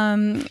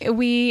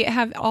 We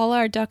have all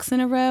our ducks in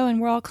a row and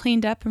we're all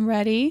cleaned up and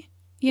ready.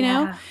 You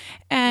know,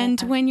 and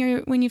when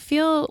you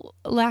feel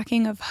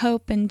lacking of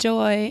hope and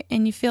joy,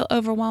 and you feel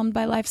overwhelmed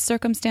by life's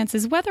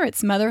circumstances, whether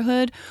it's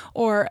motherhood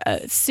or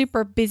a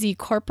super busy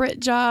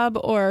corporate job,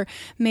 or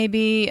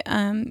maybe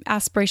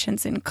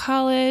aspirations in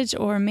college,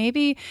 or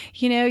maybe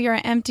you're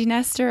an empty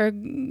nester,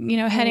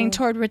 heading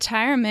toward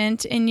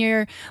retirement, and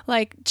you're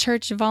like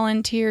church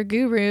volunteer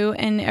guru,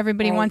 and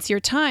everybody wants your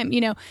time.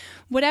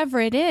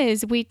 Whatever it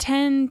is, we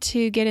tend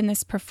to get in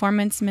this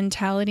performance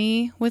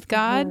mentality with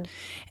God.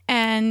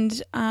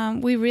 And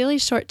we really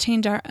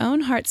shortchange our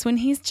own hearts when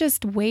He's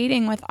just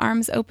waiting with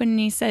arms open, and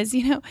He says,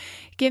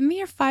 give me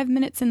your 5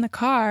 minutes in the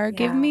car.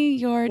 Give me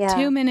your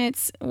 2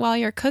 minutes while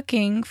you're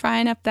cooking,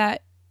 frying up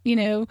that,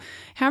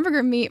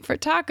 hamburger meat for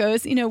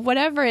tacos,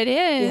 whatever it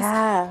is.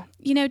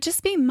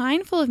 Just be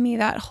mindful of me.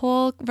 That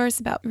whole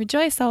verse about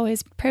rejoice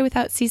always, pray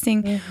without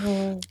ceasing.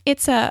 Mm-hmm.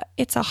 It's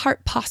a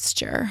heart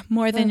posture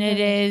more than it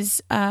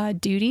is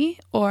duty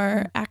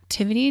or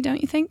activity,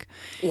 don't you think?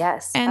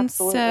 Yes, and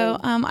absolutely. So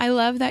I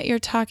love that you're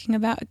talking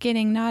about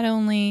getting, not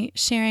only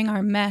sharing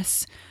our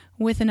mess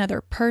with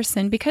another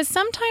person, because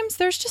sometimes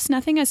there's just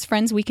nothing as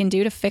friends we can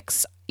do to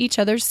fix each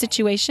other's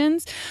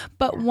situations.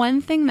 But one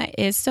thing that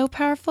is so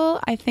powerful,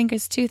 I think,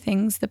 is two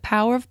things: the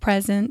power of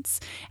presence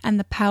and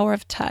the power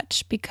of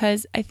touch.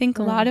 Because I think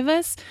a lot of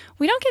us,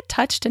 we don't get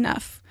touched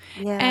enough.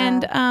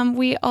 And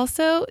we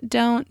also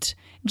don't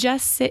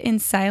just sit in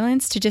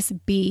silence to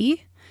just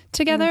be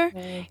together.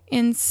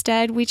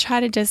 Instead, we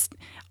try to just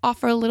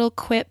offer little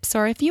quips,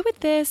 or if you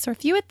would this, or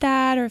if you would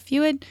that, or if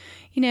you would,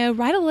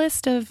 write a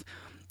list of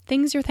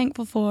things you're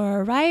thankful for,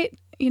 or write,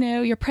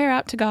 your prayer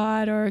out to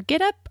God, or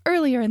get up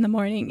earlier in the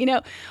morning,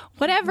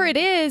 whatever it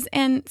is.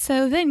 And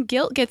so then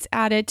guilt gets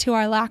added to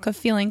our lack of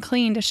feeling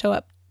clean to show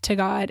up to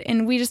God.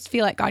 And we just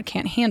feel like God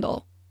can't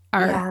handle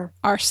our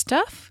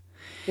stuff.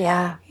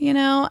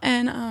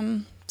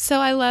 And so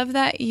I love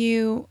that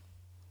you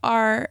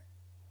are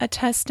a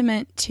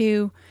testament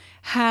to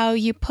how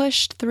you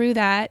pushed through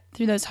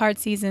those hard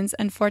seasons,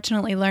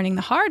 unfortunately learning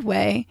the hard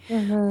way.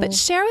 But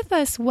share with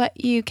us what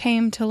you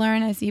came to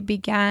learn as you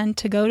began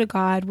to go to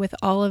God with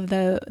all of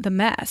the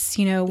mess,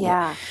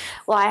 Well,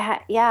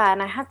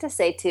 and I have to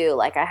say too,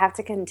 like, I have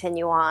to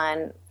continue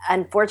on.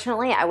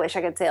 Unfortunately, I wish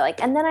I could say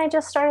and then I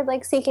just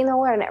started seeking the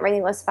Lord and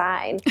everything was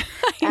fine.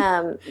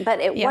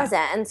 But it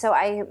wasn't. And so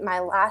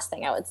my last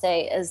thing I would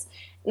say is,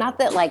 not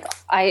that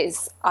I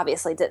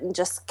obviously didn't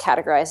just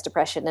categorize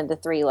depression into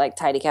three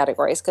tidy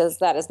categories, because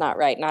that is not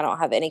right, and I don't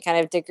have any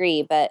kind of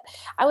degree. But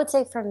I would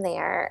say from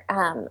there,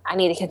 I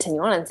need to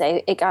continue on and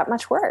say it got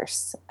much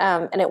worse.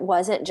 And it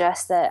wasn't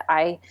just that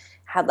I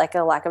had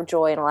a lack of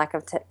joy and a lack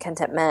of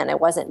contentment. It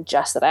wasn't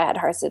just that I had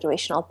hard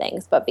situational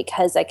things, but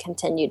because I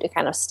continued to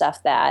kind of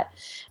stuff that,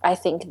 I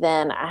think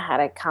then I had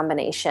a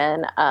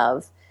combination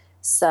of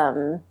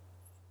some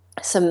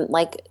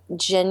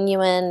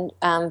genuine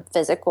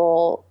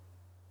physical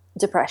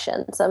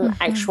depression, some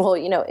actual,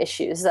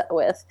 issues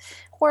with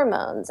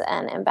hormones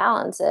and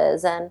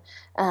imbalances.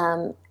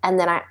 And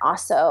then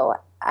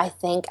I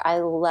think I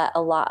let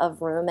a lot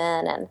of room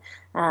in,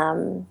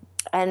 and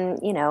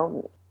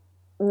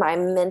my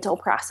mental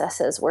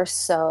processes were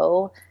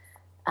so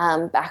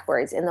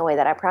backwards in the way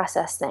that I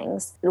process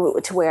things,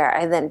 to where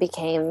I then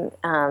became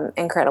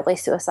incredibly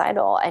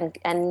suicidal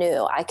and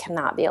knew I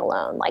cannot be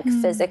alone.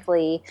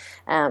 Physically,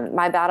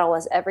 my battle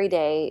was every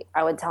day.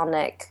 I would tell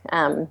Nick,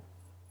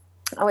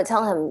 I would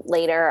tell him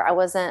later. I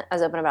wasn't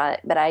as open about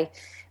it,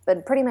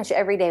 but pretty much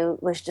every day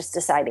was just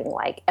deciding,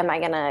 am I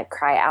going to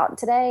cry out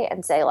today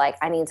and say,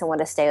 I need someone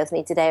to stay with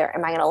me today, or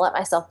am I going to let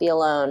myself be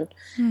alone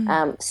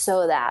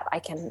so that I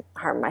can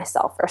harm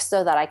myself, or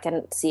so that I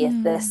can see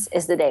if this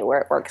is the day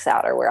where it works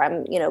out, or where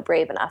I'm,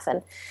 brave enough.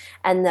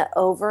 And the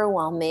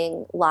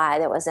overwhelming lie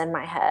that was in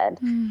my head,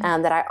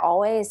 that I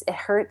always, it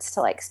hurts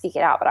to speak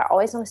it out, but I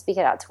always want to speak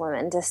it out to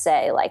women to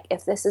say,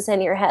 if this is in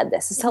your head,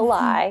 this is a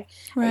lie,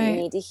 and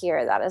you need to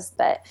hear that is.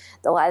 But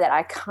the lie that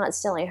I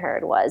constantly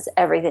heard was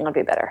everything would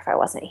be better if I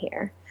wasn't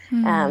here.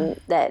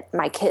 That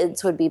my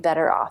kids would be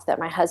better off, that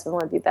my husband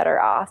would be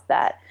better off,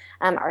 that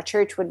our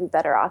church would be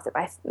better off, that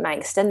my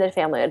extended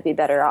family would be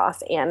better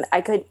off. And I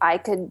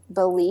could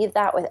believe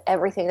that with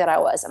everything that I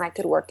was, and I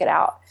could work it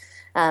out.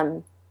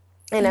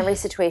 in every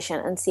situation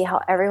and see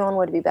how everyone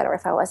would be better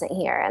if I wasn't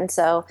here. And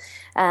so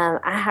I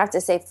have to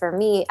say, for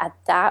me at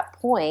that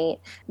point,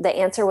 the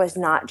answer was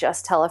not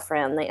just tell a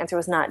friend. The answer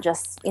was not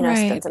just,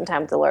 spend some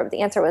time with the Lord.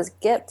 The answer was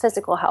get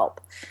physical help.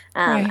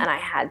 And I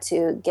had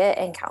to get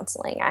in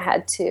counseling. I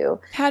had to.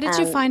 How did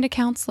you find a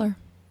counselor?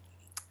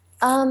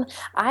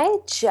 I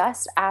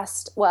just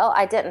asked, well,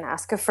 I didn't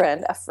ask a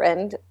friend. A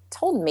friend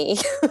told me,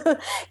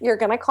 you're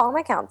going to call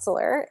my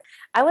counselor.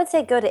 I would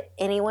say go to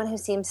anyone who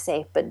seems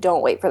safe, but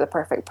don't wait for the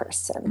perfect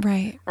person.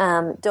 Right.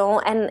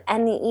 Don't,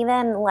 and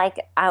even like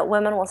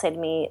women will say to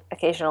me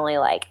occasionally,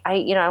 like, I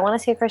want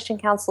to see a Christian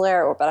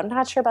counselor, but I'm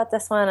not sure about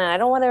this one. And I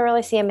don't want to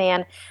really see a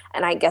man.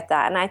 And I get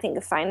that. And I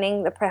think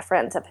finding the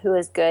preference of who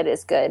is good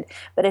is good.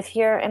 But if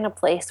you're in a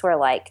place where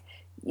like,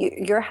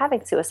 you're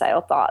having suicidal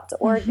thoughts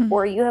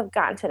or you have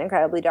gotten to an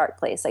incredibly dark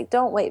place, like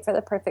don't wait for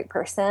the perfect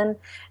person.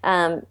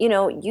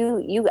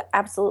 You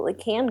absolutely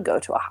can go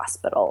to a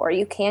hospital or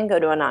you can go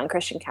to a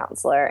non-Christian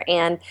counselor,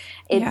 and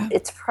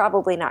it's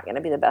probably not going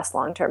to be the best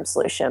long-term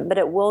solution, but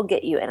it will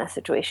get you in a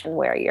situation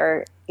where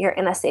you're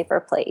in a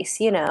safer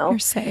place, You're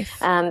safe.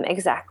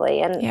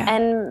 Exactly.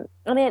 And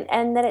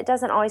that it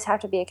doesn't always have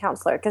to be a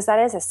counselor, because that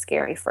is a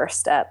scary first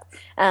step.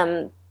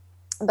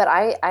 But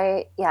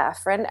a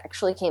friend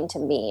actually came to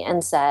me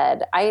and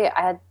said, I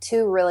had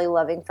two really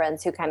loving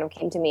friends who kind of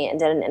came to me and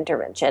did an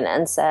intervention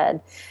and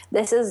said,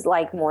 this is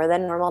like more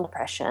than normal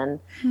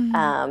depression.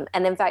 Mm-hmm.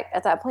 And in fact,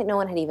 at that point, no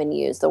one had even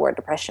used the word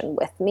depression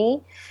with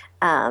me.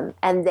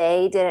 And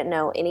they didn't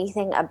know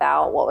anything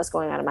about what was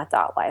going on in my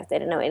thought life. They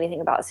didn't know anything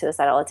about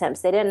suicidal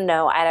attempts. They didn't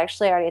know I'd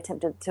actually already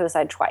attempted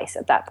suicide twice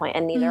at that point,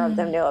 and neither of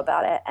them knew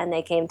about it. And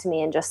they came to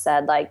me and just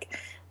said, like,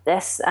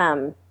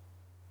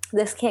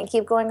 this can't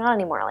keep going on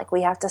anymore. Like,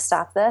 we have to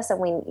stop this, and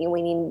we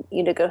need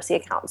you to go see a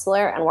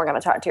counselor, and we're going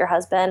to talk to your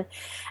husband.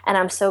 And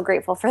I'm so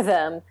grateful for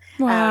them.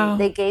 Wow.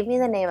 They gave me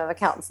the name of a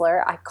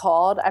counselor. I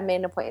called, I made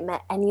an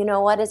appointment, and you know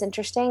what is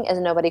interesting is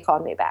nobody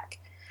called me back.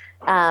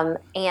 And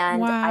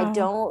wow. I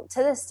don't,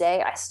 to this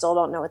day, I still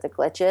don't know what the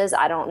glitch is.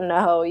 I don't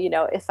know,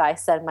 if I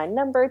said my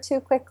number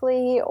too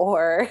quickly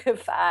or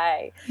if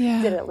I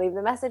didn't leave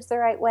the message the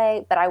right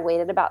way, but I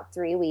waited about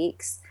 3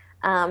 weeks.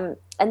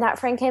 And that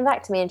friend came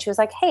back to me and she was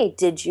like, hey,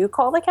 did you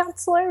call the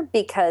counselor?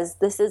 Because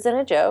this isn't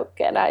a joke.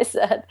 And I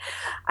said,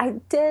 I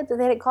did. And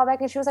they didn't call back.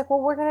 And she was like,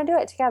 well, we're going to do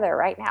it together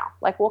right now.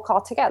 Like, we'll call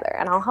together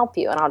and I'll help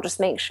you and I'll just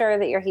make sure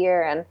that you're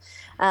here.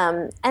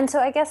 And so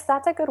I guess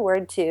that's a good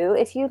word too.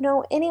 If you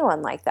know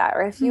anyone like that,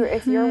 or if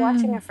you're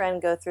watching a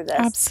friend go through this,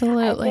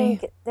 absolutely. I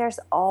think there's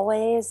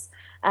always,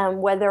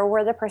 whether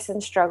we're the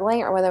person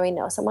struggling or whether we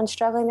know someone's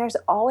struggling, there's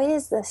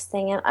always this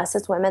thing in us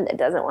as women that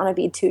doesn't want to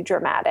be too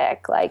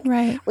dramatic. Like,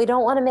 we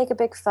don't want to make a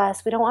big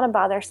fuss. We don't want to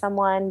bother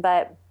someone.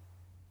 But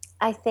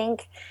I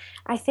think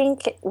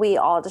we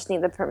all just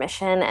need the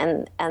permission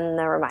and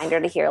the reminder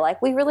to hear,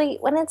 like, we really,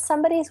 when it's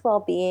somebody's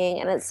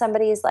well-being and it's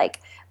somebody's like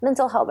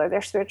mental health or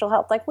their spiritual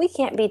health, like, we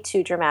can't be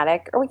too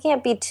dramatic or we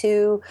can't be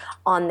too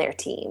on their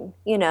team.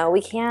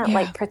 We can't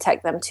like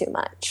protect them too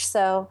much.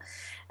 So,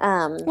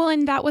 well,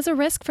 and that was a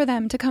risk for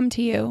them to come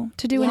to you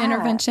to do an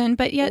intervention.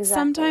 But yet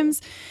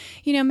sometimes,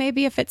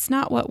 maybe if it's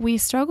not what we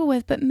struggle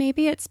with, but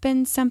maybe it's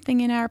been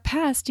something in our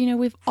past,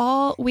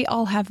 we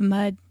all have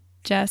mud,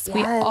 Jess.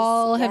 We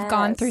all have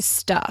gone through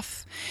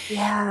stuff.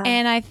 Yeah.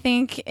 And I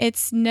think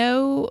it's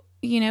no,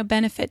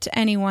 benefit to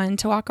anyone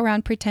to walk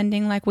around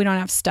pretending like we don't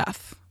have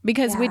stuff,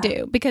 because we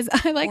do. Because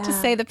I like to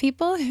say the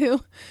people who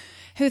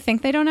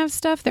think they don't have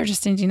stuff, they're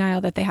just in denial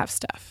that they have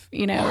stuff,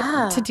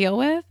 to deal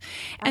with.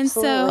 And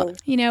so,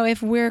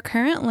 if we're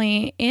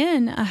currently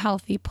in a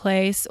healthy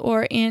place,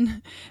 or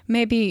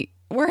maybe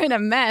we're in a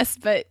mess,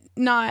 but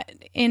not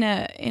in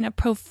a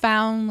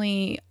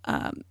profoundly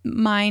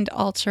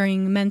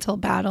mind-altering mental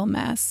battle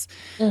mess,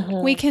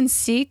 we can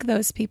seek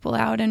those people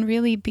out and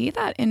really be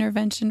that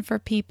intervention for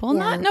people,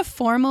 not in a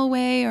formal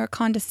way or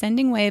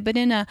condescending way, but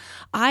in a,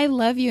 I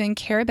love you and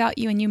care about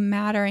you and you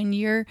matter and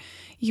your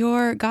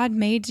God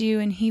made you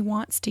and he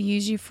wants to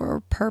use you for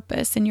a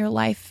purpose and your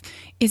life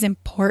is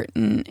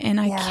important and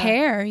I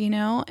care,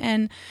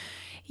 and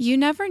you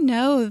never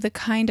know the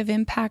kind of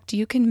impact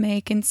you can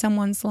make in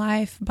someone's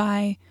life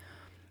by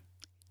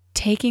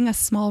taking a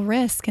small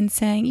risk and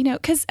saying,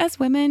 because as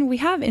women, we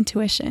have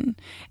intuition.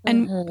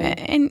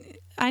 And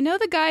I know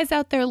the guys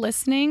out there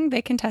listening,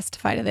 they can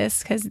testify to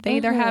this because they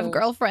either have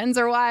girlfriends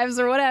or wives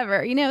or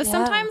whatever.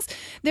 Sometimes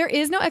there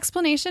is no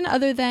explanation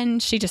other than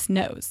she just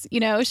knows,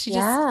 she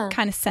just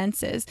kind of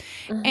senses.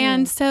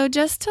 And so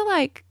just to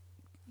like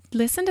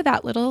listen to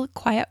that little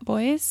quiet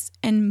voice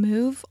and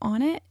move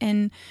on it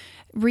and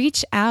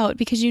reach out,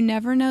 because you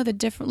never know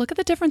look at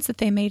the difference that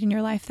they made in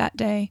your life that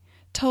day.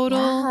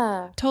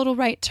 Total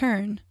right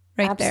turn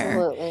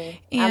there.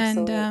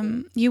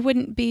 And you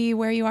wouldn't be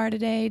where you are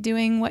today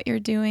doing what you're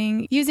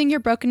doing, using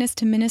your brokenness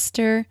to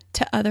minister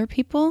to other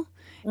people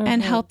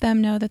and help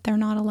them know that they're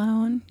not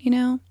alone,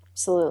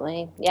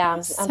 Absolutely. Yeah,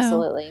 so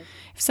absolutely.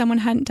 If someone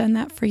hadn't done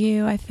that for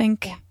you, I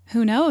think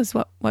who knows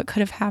what could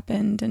have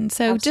happened. And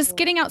so just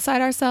getting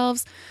outside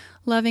ourselves,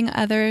 loving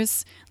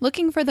others,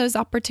 looking for those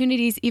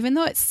opportunities, even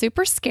though it's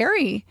super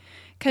scary,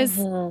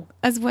 Because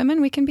as women,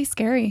 we can be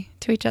scary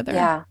to each other.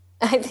 Yeah,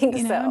 I think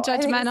so.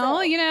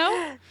 Judgmental,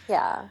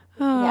 Yeah.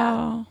 Oh.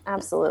 Yeah,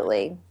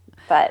 absolutely.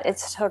 But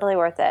it's totally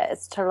worth it.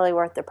 It's totally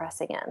worth the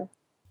pressing in.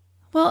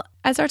 Well,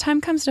 as our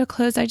time comes to a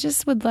close, I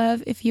just would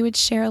love if you would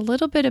share a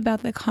little bit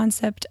about the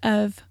concept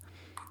of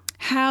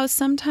how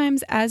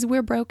sometimes as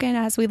we're broken,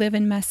 as we live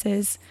in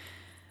messes,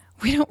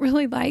 we don't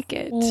really like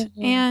it.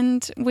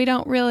 And we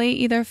don't really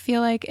either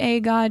feel like,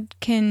 God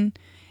can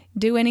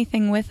do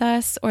anything with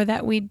us, or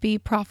that we'd be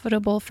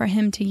profitable for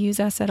him to use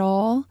us at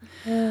all.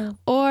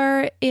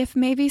 Or if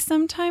maybe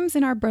sometimes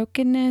in our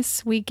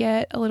brokenness, we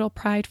get a little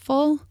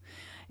prideful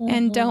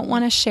and don't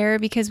want to share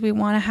because we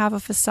want to have a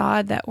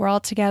facade that we're all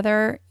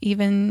together,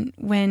 even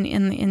when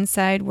in the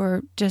inside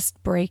we're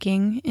just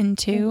breaking in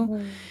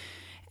two.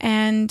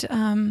 And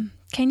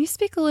can you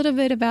speak a little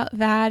bit about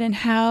that and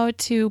how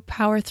to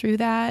power through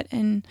that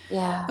and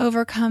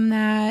overcome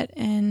that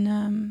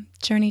and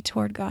journey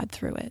toward God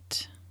through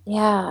it?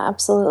 Yeah,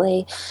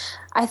 absolutely.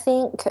 I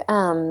think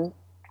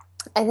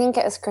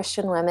as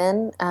Christian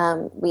women,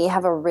 we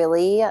have a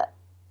really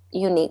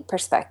unique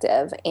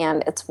perspective,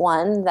 and it's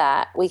one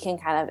that we can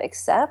kind of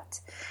accept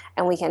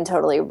and we can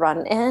totally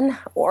run in,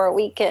 or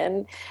we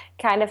can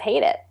kind of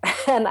hate it.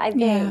 And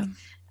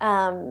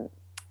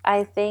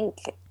I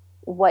think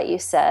what you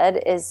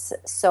said is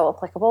so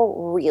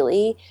applicable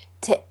really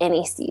to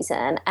any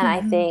season. And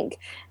I think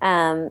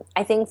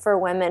for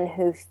women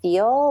who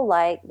feel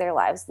like their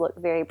lives look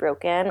very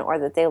broken, or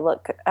that they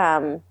look,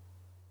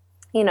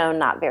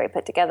 not very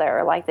put together,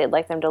 or like they'd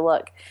like them to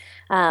look,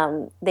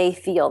 they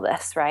feel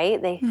this,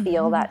 right? They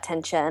feel that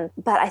tension.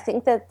 But I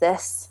think that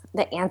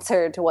the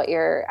answer to what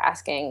you're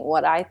asking,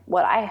 what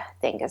I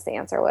think is the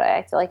answer, what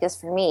I feel like is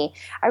for me,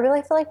 I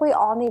really feel like we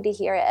all need to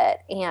hear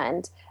it.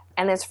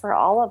 And it's for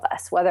all of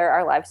us, whether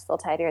our lives feel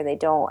tight or they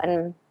don't.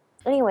 And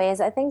anyways,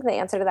 I think the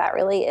answer to that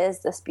really is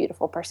this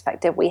beautiful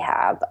perspective we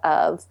have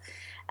of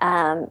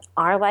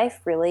our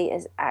life really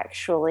is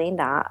actually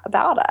not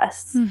about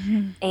us.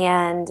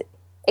 And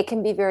it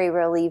can be very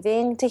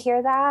relieving to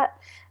hear that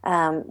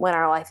when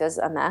our life is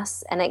a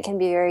mess. And it can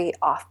be very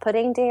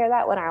off-putting to hear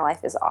that when our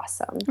life is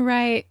awesome.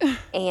 Right.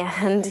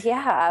 And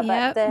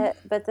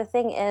but the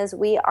thing is,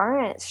 we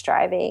aren't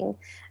striving,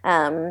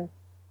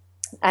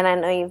 and I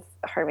know you've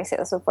heard me say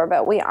this before,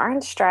 but we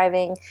aren't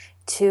striving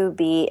to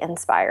be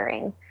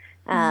inspiring.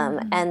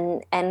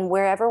 And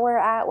wherever we're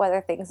at,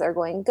 whether things are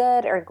going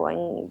good or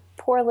going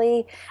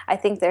poorly, I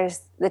think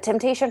there's the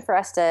temptation for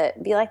us to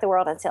be like the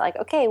world and say, like,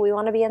 okay, we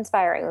want to be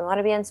inspiring. We want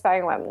to be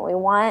inspiring women. We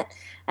want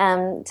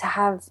to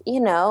have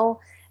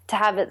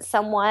it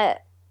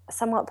somewhat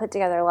put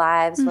together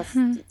lives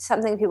with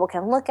something people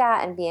can look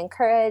at and be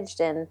encouraged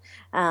and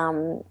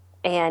to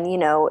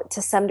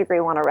some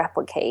degree want to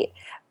replicate.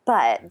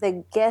 But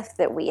the gift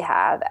that we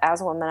have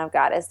as women of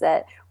God is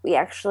that we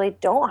actually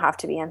don't have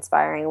to be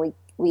inspiring.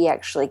 We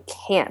actually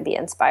can't be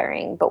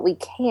inspiring, but we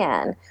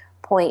can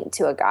point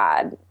to a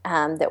God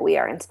that we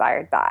are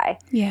inspired by.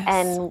 Yes.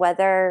 And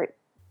whether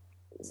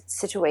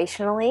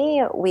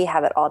situationally we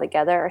have it all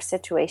together, or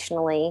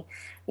situationally,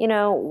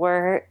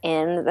 we're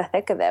in the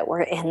thick of it,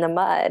 we're in the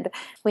mud,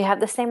 we have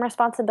the same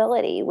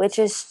responsibility, which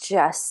is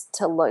just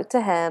to look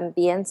to him,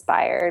 be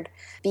inspired,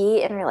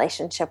 be in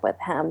relationship with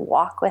him,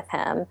 walk with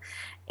him.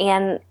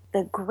 And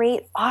the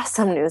great,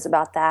 awesome news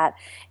about that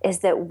is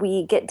that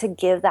we get to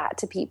give that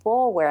to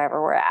people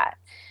wherever we're at.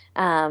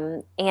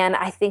 And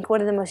I think one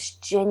of the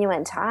most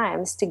genuine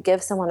times to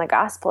give someone the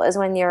gospel is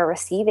when you're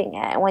receiving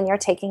it and when you're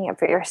taking it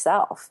for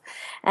yourself.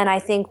 And I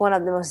think one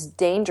of the most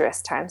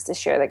dangerous times to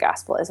share the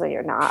gospel is when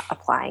you're not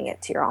applying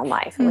it to your own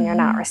life and when you're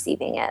not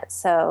receiving it.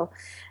 So,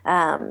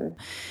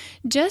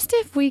 just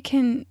if we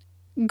can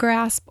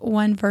grasp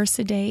one verse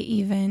a day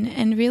even,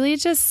 and really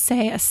just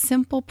say a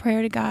simple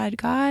prayer to God.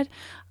 God,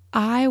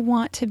 I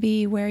want to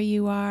be where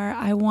you are.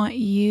 I want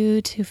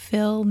you to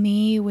fill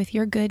me with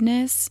your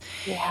goodness.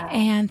 Yeah.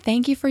 And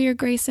thank you for your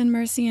grace and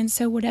mercy. And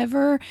so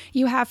whatever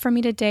you have for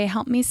me today,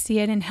 help me see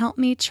it and help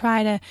me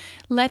try to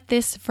let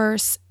me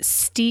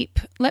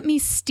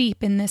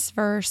steep in this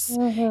verse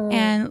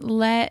and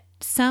let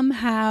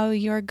somehow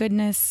your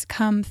goodness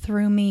come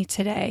through me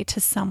today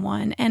to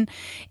someone. And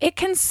it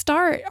can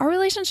start, our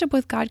relationship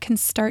with God can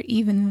start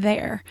even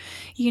there.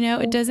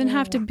 It doesn't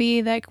have to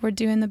be like we're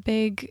doing the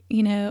big,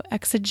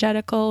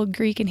 exegetical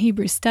Greek and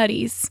Hebrew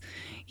studies.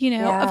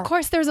 Of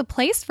course there's a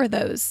place for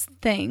those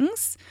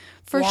things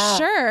for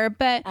sure.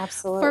 But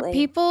absolutely. For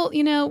people,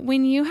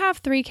 when you have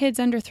 3 kids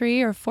under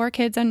 3 or 4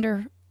 kids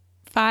under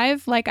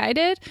 5, like I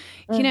did,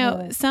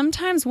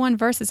 sometimes one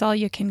verse is all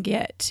you can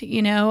get,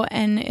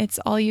 and it's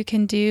all you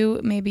can do.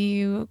 Maybe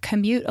you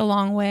commute a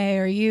long way,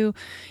 or you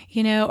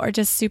are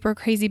just super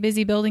crazy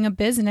busy building a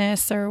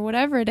business or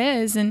whatever it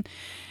is. And,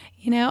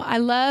 I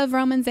love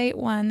Romans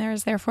 8:1.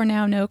 There's therefore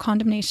now no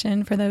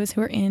condemnation for those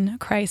who are in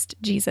Christ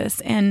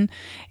Jesus. And,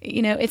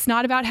 it's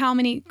not about how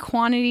many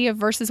quantity of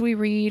verses we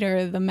read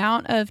or the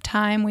amount of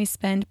time we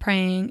spend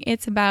praying.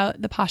 It's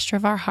about the posture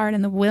of our heart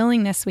and the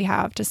willingness we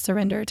have to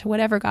surrender to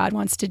whatever God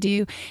wants to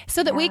do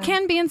so that we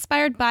can be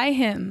inspired by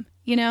him,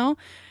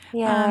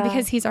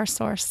 because he's our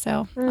source.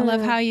 So I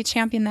love how you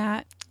champion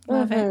that.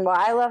 Love it. Well,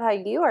 I love how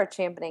you are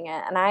championing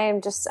it, and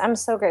I'm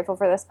so grateful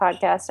for this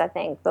podcast. I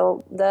think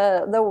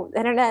the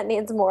internet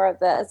needs more of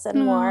this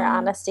and more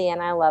honesty,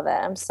 and I love it.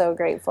 I'm so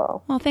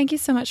grateful. Well, thank you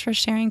so much for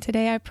sharing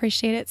today. I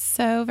appreciate it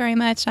so very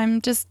much.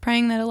 I'm just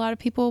praying that a lot of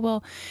people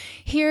will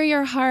hear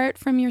your heart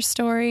from your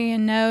story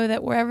and know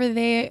that wherever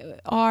they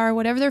are,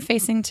 whatever they're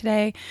facing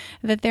today,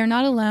 that they're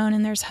not alone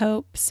and there's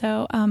hope.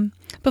 So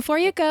before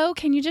you go,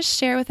 can you just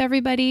share with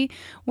everybody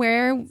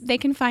where they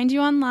can find you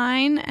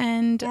online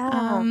and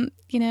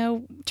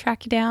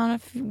track you down,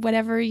 if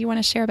whatever you want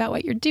to share about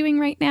what you're doing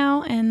right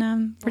now.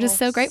 And we're just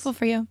so grateful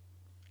for you.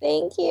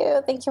 Thank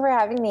you. Thank you for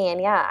having me.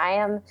 And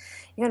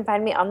you can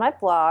find me on my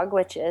blog,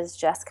 which is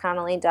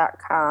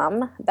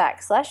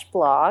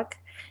jessconnolly.com/blog.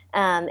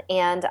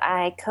 And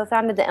I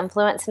co-founded the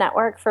Influence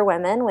Network for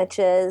Women, which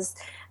is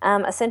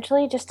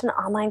essentially just an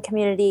online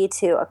community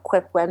to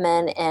equip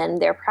women in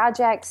their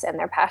projects and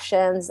their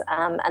passions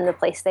and the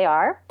place they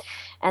are.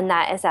 And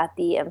that is at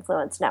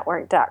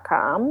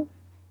theinfluencenetwork.com.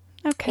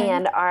 Okay.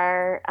 And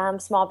our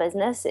small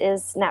business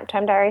is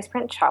Naptime Diaries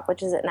Print Shop,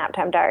 which is at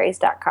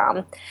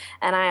naptimediaries.com.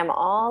 And I am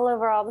all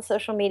over all the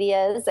social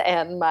medias,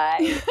 and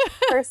my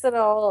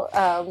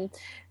personal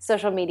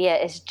social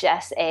media is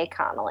Jess A.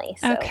 Connolly.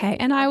 So okay,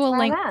 and I will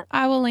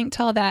link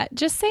to all that.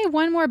 Just say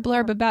one more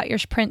blurb about your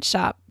print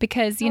shop,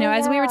 because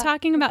as we were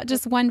talking about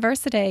just one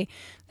verse a day,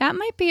 that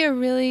might be a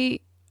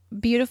really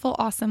beautiful,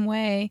 awesome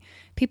way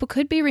people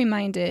could be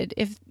reminded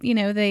if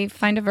they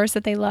find a verse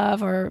that they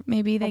love, or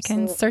maybe they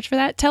can search for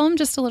that. Tell them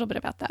just a little bit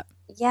about that.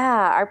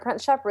 Yeah, our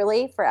print shop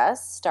really for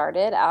us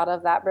started out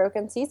of that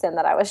broken season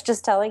that I was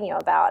just telling you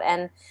about,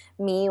 and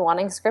me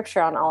wanting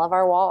scripture on all of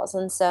our walls.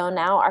 And so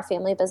now our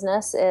family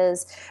business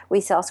is we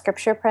sell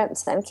scripture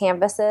prints and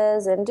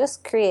canvases and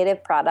just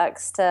creative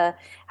products to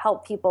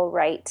help people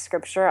write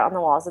scripture on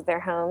the walls of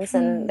their homes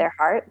and their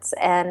hearts.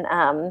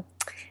 And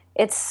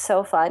it's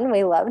so fun.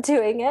 We love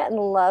doing it and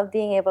love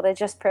being able to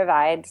just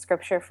provide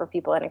scripture for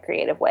people in a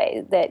creative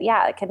way that,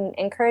 it can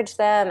encourage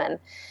them and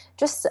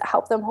just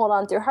help them hold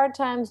on through hard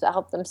times, but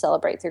help them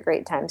celebrate through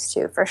great times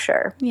too, for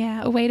sure.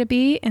 Yeah, a way to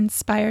be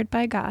inspired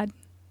by God.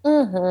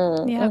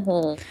 Mm-hmm, yeah.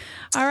 Mm-hmm.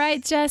 All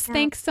right, Jess,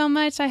 thanks so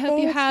much. I hope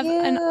you have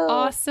an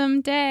awesome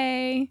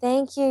day.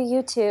 Thank you.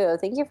 You too.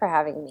 Thank you for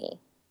having me.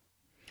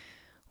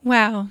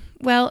 Wow.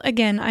 Well,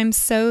 again, I'm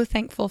so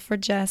thankful for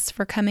Jess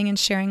for coming and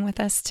sharing with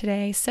us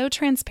today so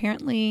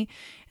transparently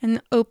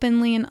and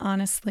openly and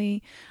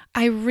honestly.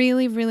 I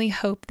really, really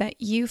hope that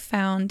you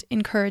found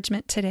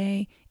encouragement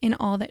today in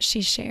all that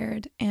she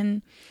shared.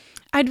 And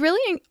I'd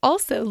really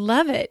also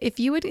love it if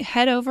you would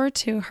head over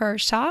to her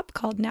shop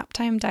called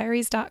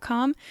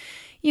naptimediaries.com.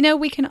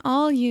 We can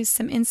all use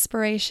some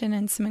inspiration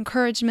and some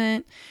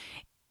encouragement.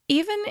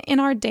 Even in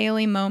our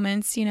daily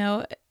moments,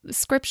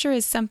 scripture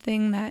is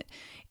something that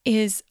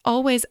is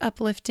always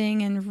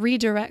uplifting and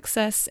redirects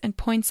us and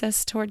points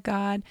us toward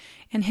God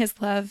and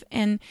His love.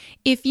 And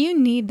if you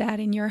need that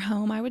in your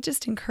home, I would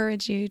just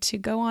encourage you to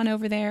go on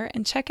over there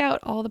and check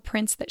out all the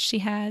prints that she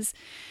has.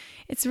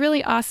 It's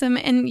really awesome.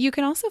 And you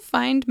can also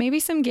find maybe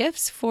some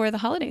gifts for the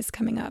holidays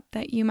coming up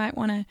that you might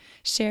want to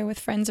share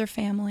with friends or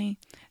family.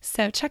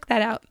 So check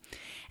that out.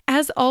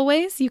 As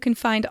always, you can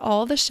find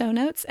all the show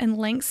notes and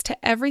links to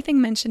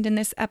everything mentioned in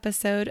this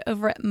episode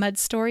over at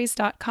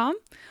mudstories.com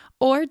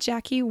or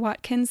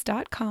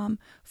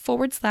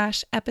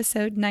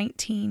JackieWatkins.com/episode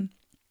 19.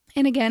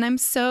 And again, I'm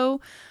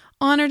so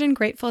honored and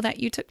grateful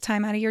that you took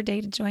time out of your day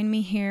to join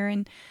me here.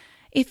 And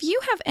if you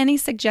have any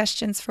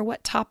suggestions for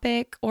what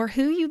topic or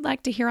who you'd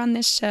like to hear on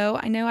this show,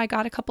 I know I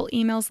got a couple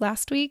emails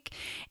last week,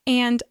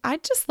 and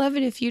I'd just love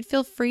it if you'd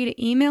feel free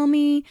to email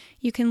me.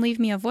 You can leave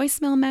me a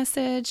voicemail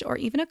message or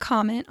even a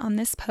comment on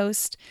this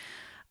post.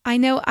 I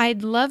know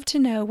I'd love to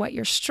know what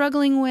you're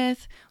struggling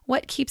with,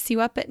 what keeps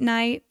you up at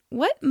night,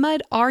 what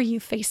mud are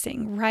you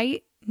facing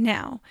right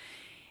now?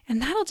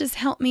 And that'll just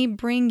help me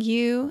bring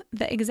you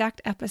the exact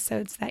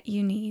episodes that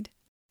you need.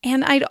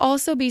 And I'd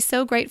also be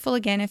so grateful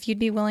again if you'd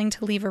be willing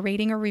to leave a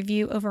rating or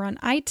review over on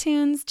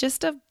iTunes,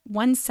 just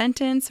one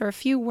sentence or a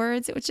few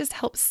words. It would just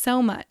help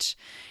so much.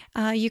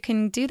 You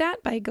can do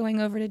that by going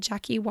over to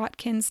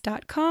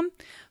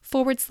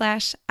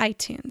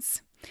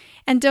JackieWatkins.com/iTunes.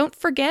 And don't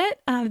forget,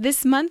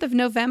 this month of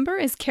November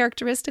is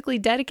characteristically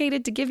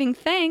dedicated to giving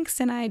thanks,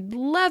 and I'd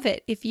love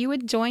it if you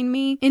would join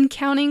me in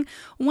counting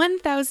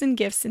 1,000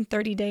 gifts in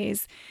 30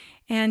 days.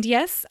 And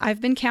yes, I've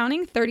been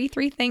counting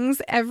 33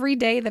 things every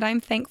day that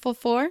I'm thankful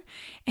for,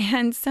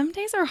 and some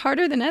days are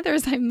harder than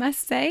others, I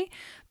must say.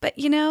 But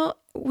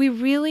we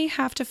really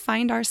have to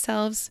find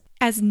ourselves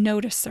as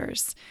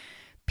noticers,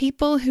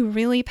 people who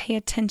really pay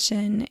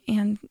attention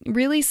and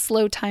really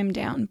slow time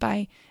down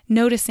by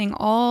noticing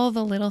all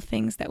the little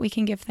things that we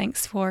can give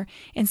thanks for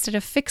instead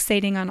of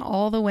fixating on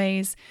all the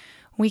ways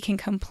we can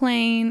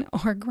complain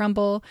or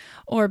grumble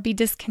or be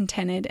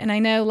discontented. And I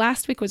know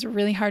last week was a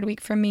really hard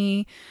week for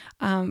me.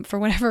 For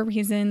whatever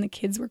reason, the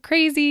kids were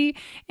crazy,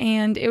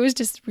 and it was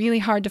just really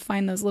hard to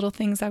find those little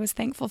things I was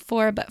thankful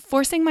for. But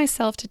forcing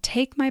myself to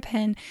take my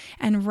pen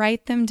and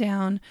write them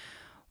down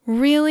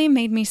really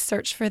made me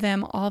search for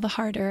them all the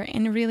harder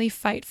and really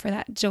fight for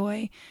that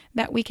joy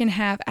that we can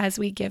have as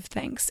we give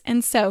thanks.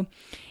 And so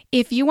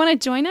if you want to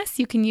join us,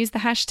 you can use the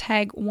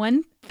hashtag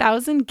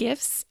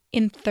 1000gifts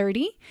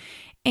in30.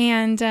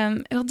 And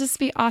it'll just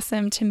be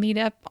awesome to meet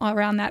up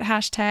around that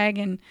hashtag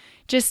and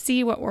just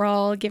see what we're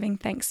all giving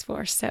thanks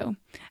for. So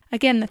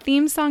again, the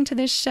theme song to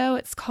this show,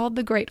 it's called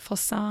The Grateful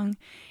Song.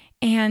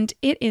 And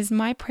it is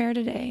my prayer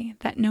today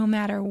that no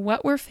matter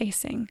what we're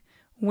facing,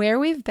 where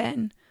we've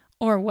been,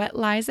 or what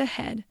lies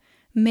ahead,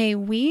 may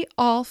we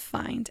all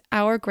find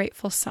our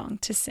grateful song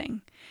to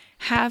sing.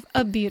 Have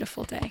a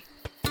beautiful day.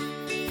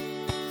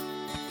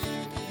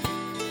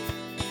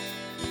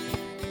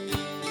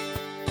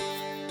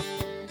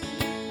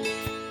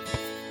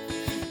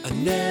 A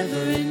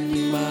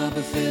never-ending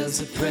marble fails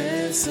to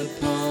press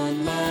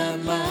upon my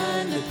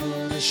mind. I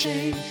pull the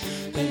shame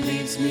that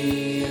leaves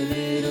me a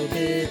little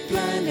bit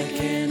blind. I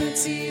cannot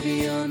see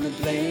beyond the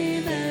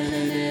blame, and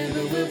I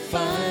never will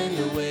find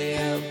a way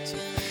out.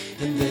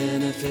 And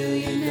then I feel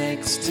you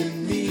next to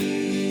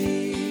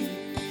me.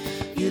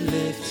 You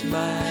lift my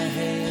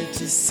head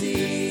to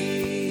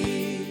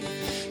see.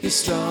 Your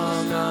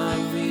strong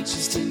arm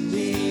reaches to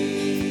me.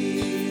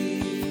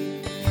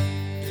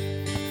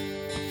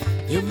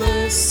 Your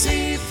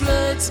mercy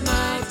floods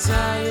my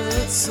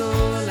tired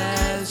soul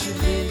as you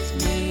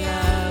lift me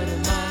out of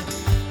my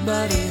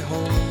muddy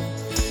hole.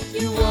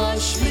 You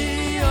wash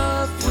me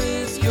off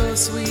with your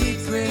sweet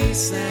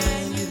grace,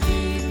 and you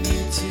lead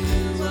me to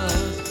a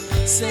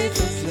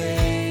safer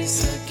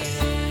place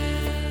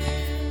again.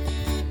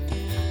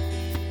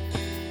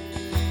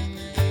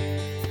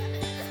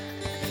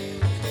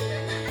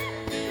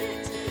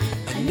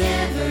 A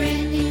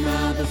never-ending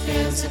marble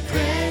fails to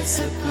press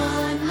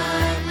upon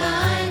my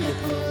mind. I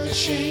pull a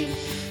shame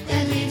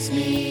that leaves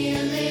me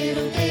a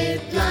little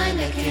bit blind.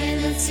 I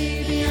cannot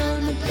see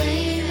beyond the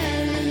blame,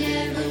 and I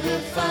never will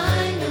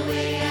find a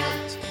way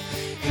out.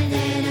 And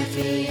then I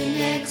feel you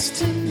next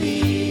to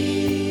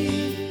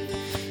me.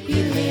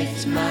 You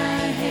lift my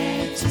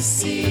head to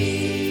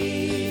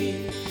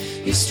see.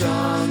 Your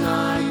strong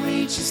arm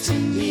reaches to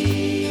me.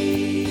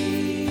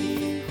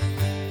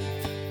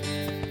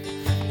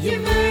 Your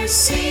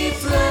mercy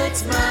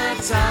floods my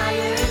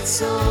tired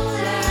soul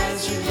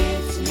as you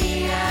lift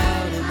me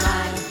out of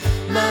my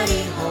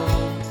muddy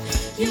hole.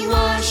 You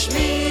wash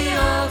me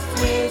off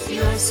with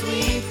your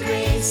sweet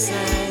grace,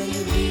 and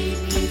you lead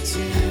me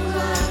to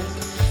a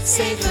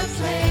safer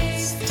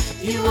place.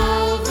 You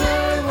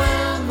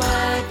overwhelm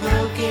my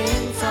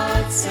broken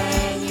thoughts,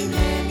 and you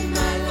mend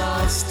my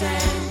lost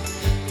and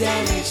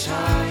damaged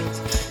heart.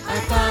 I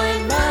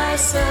find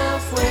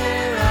myself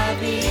where I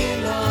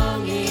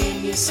belong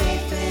in your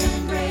safe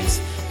embrace.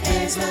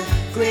 There's a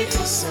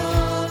grateful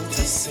song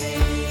to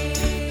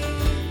sing,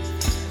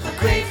 a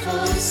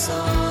grateful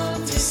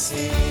song to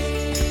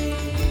sing,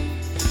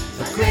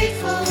 a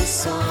grateful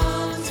song.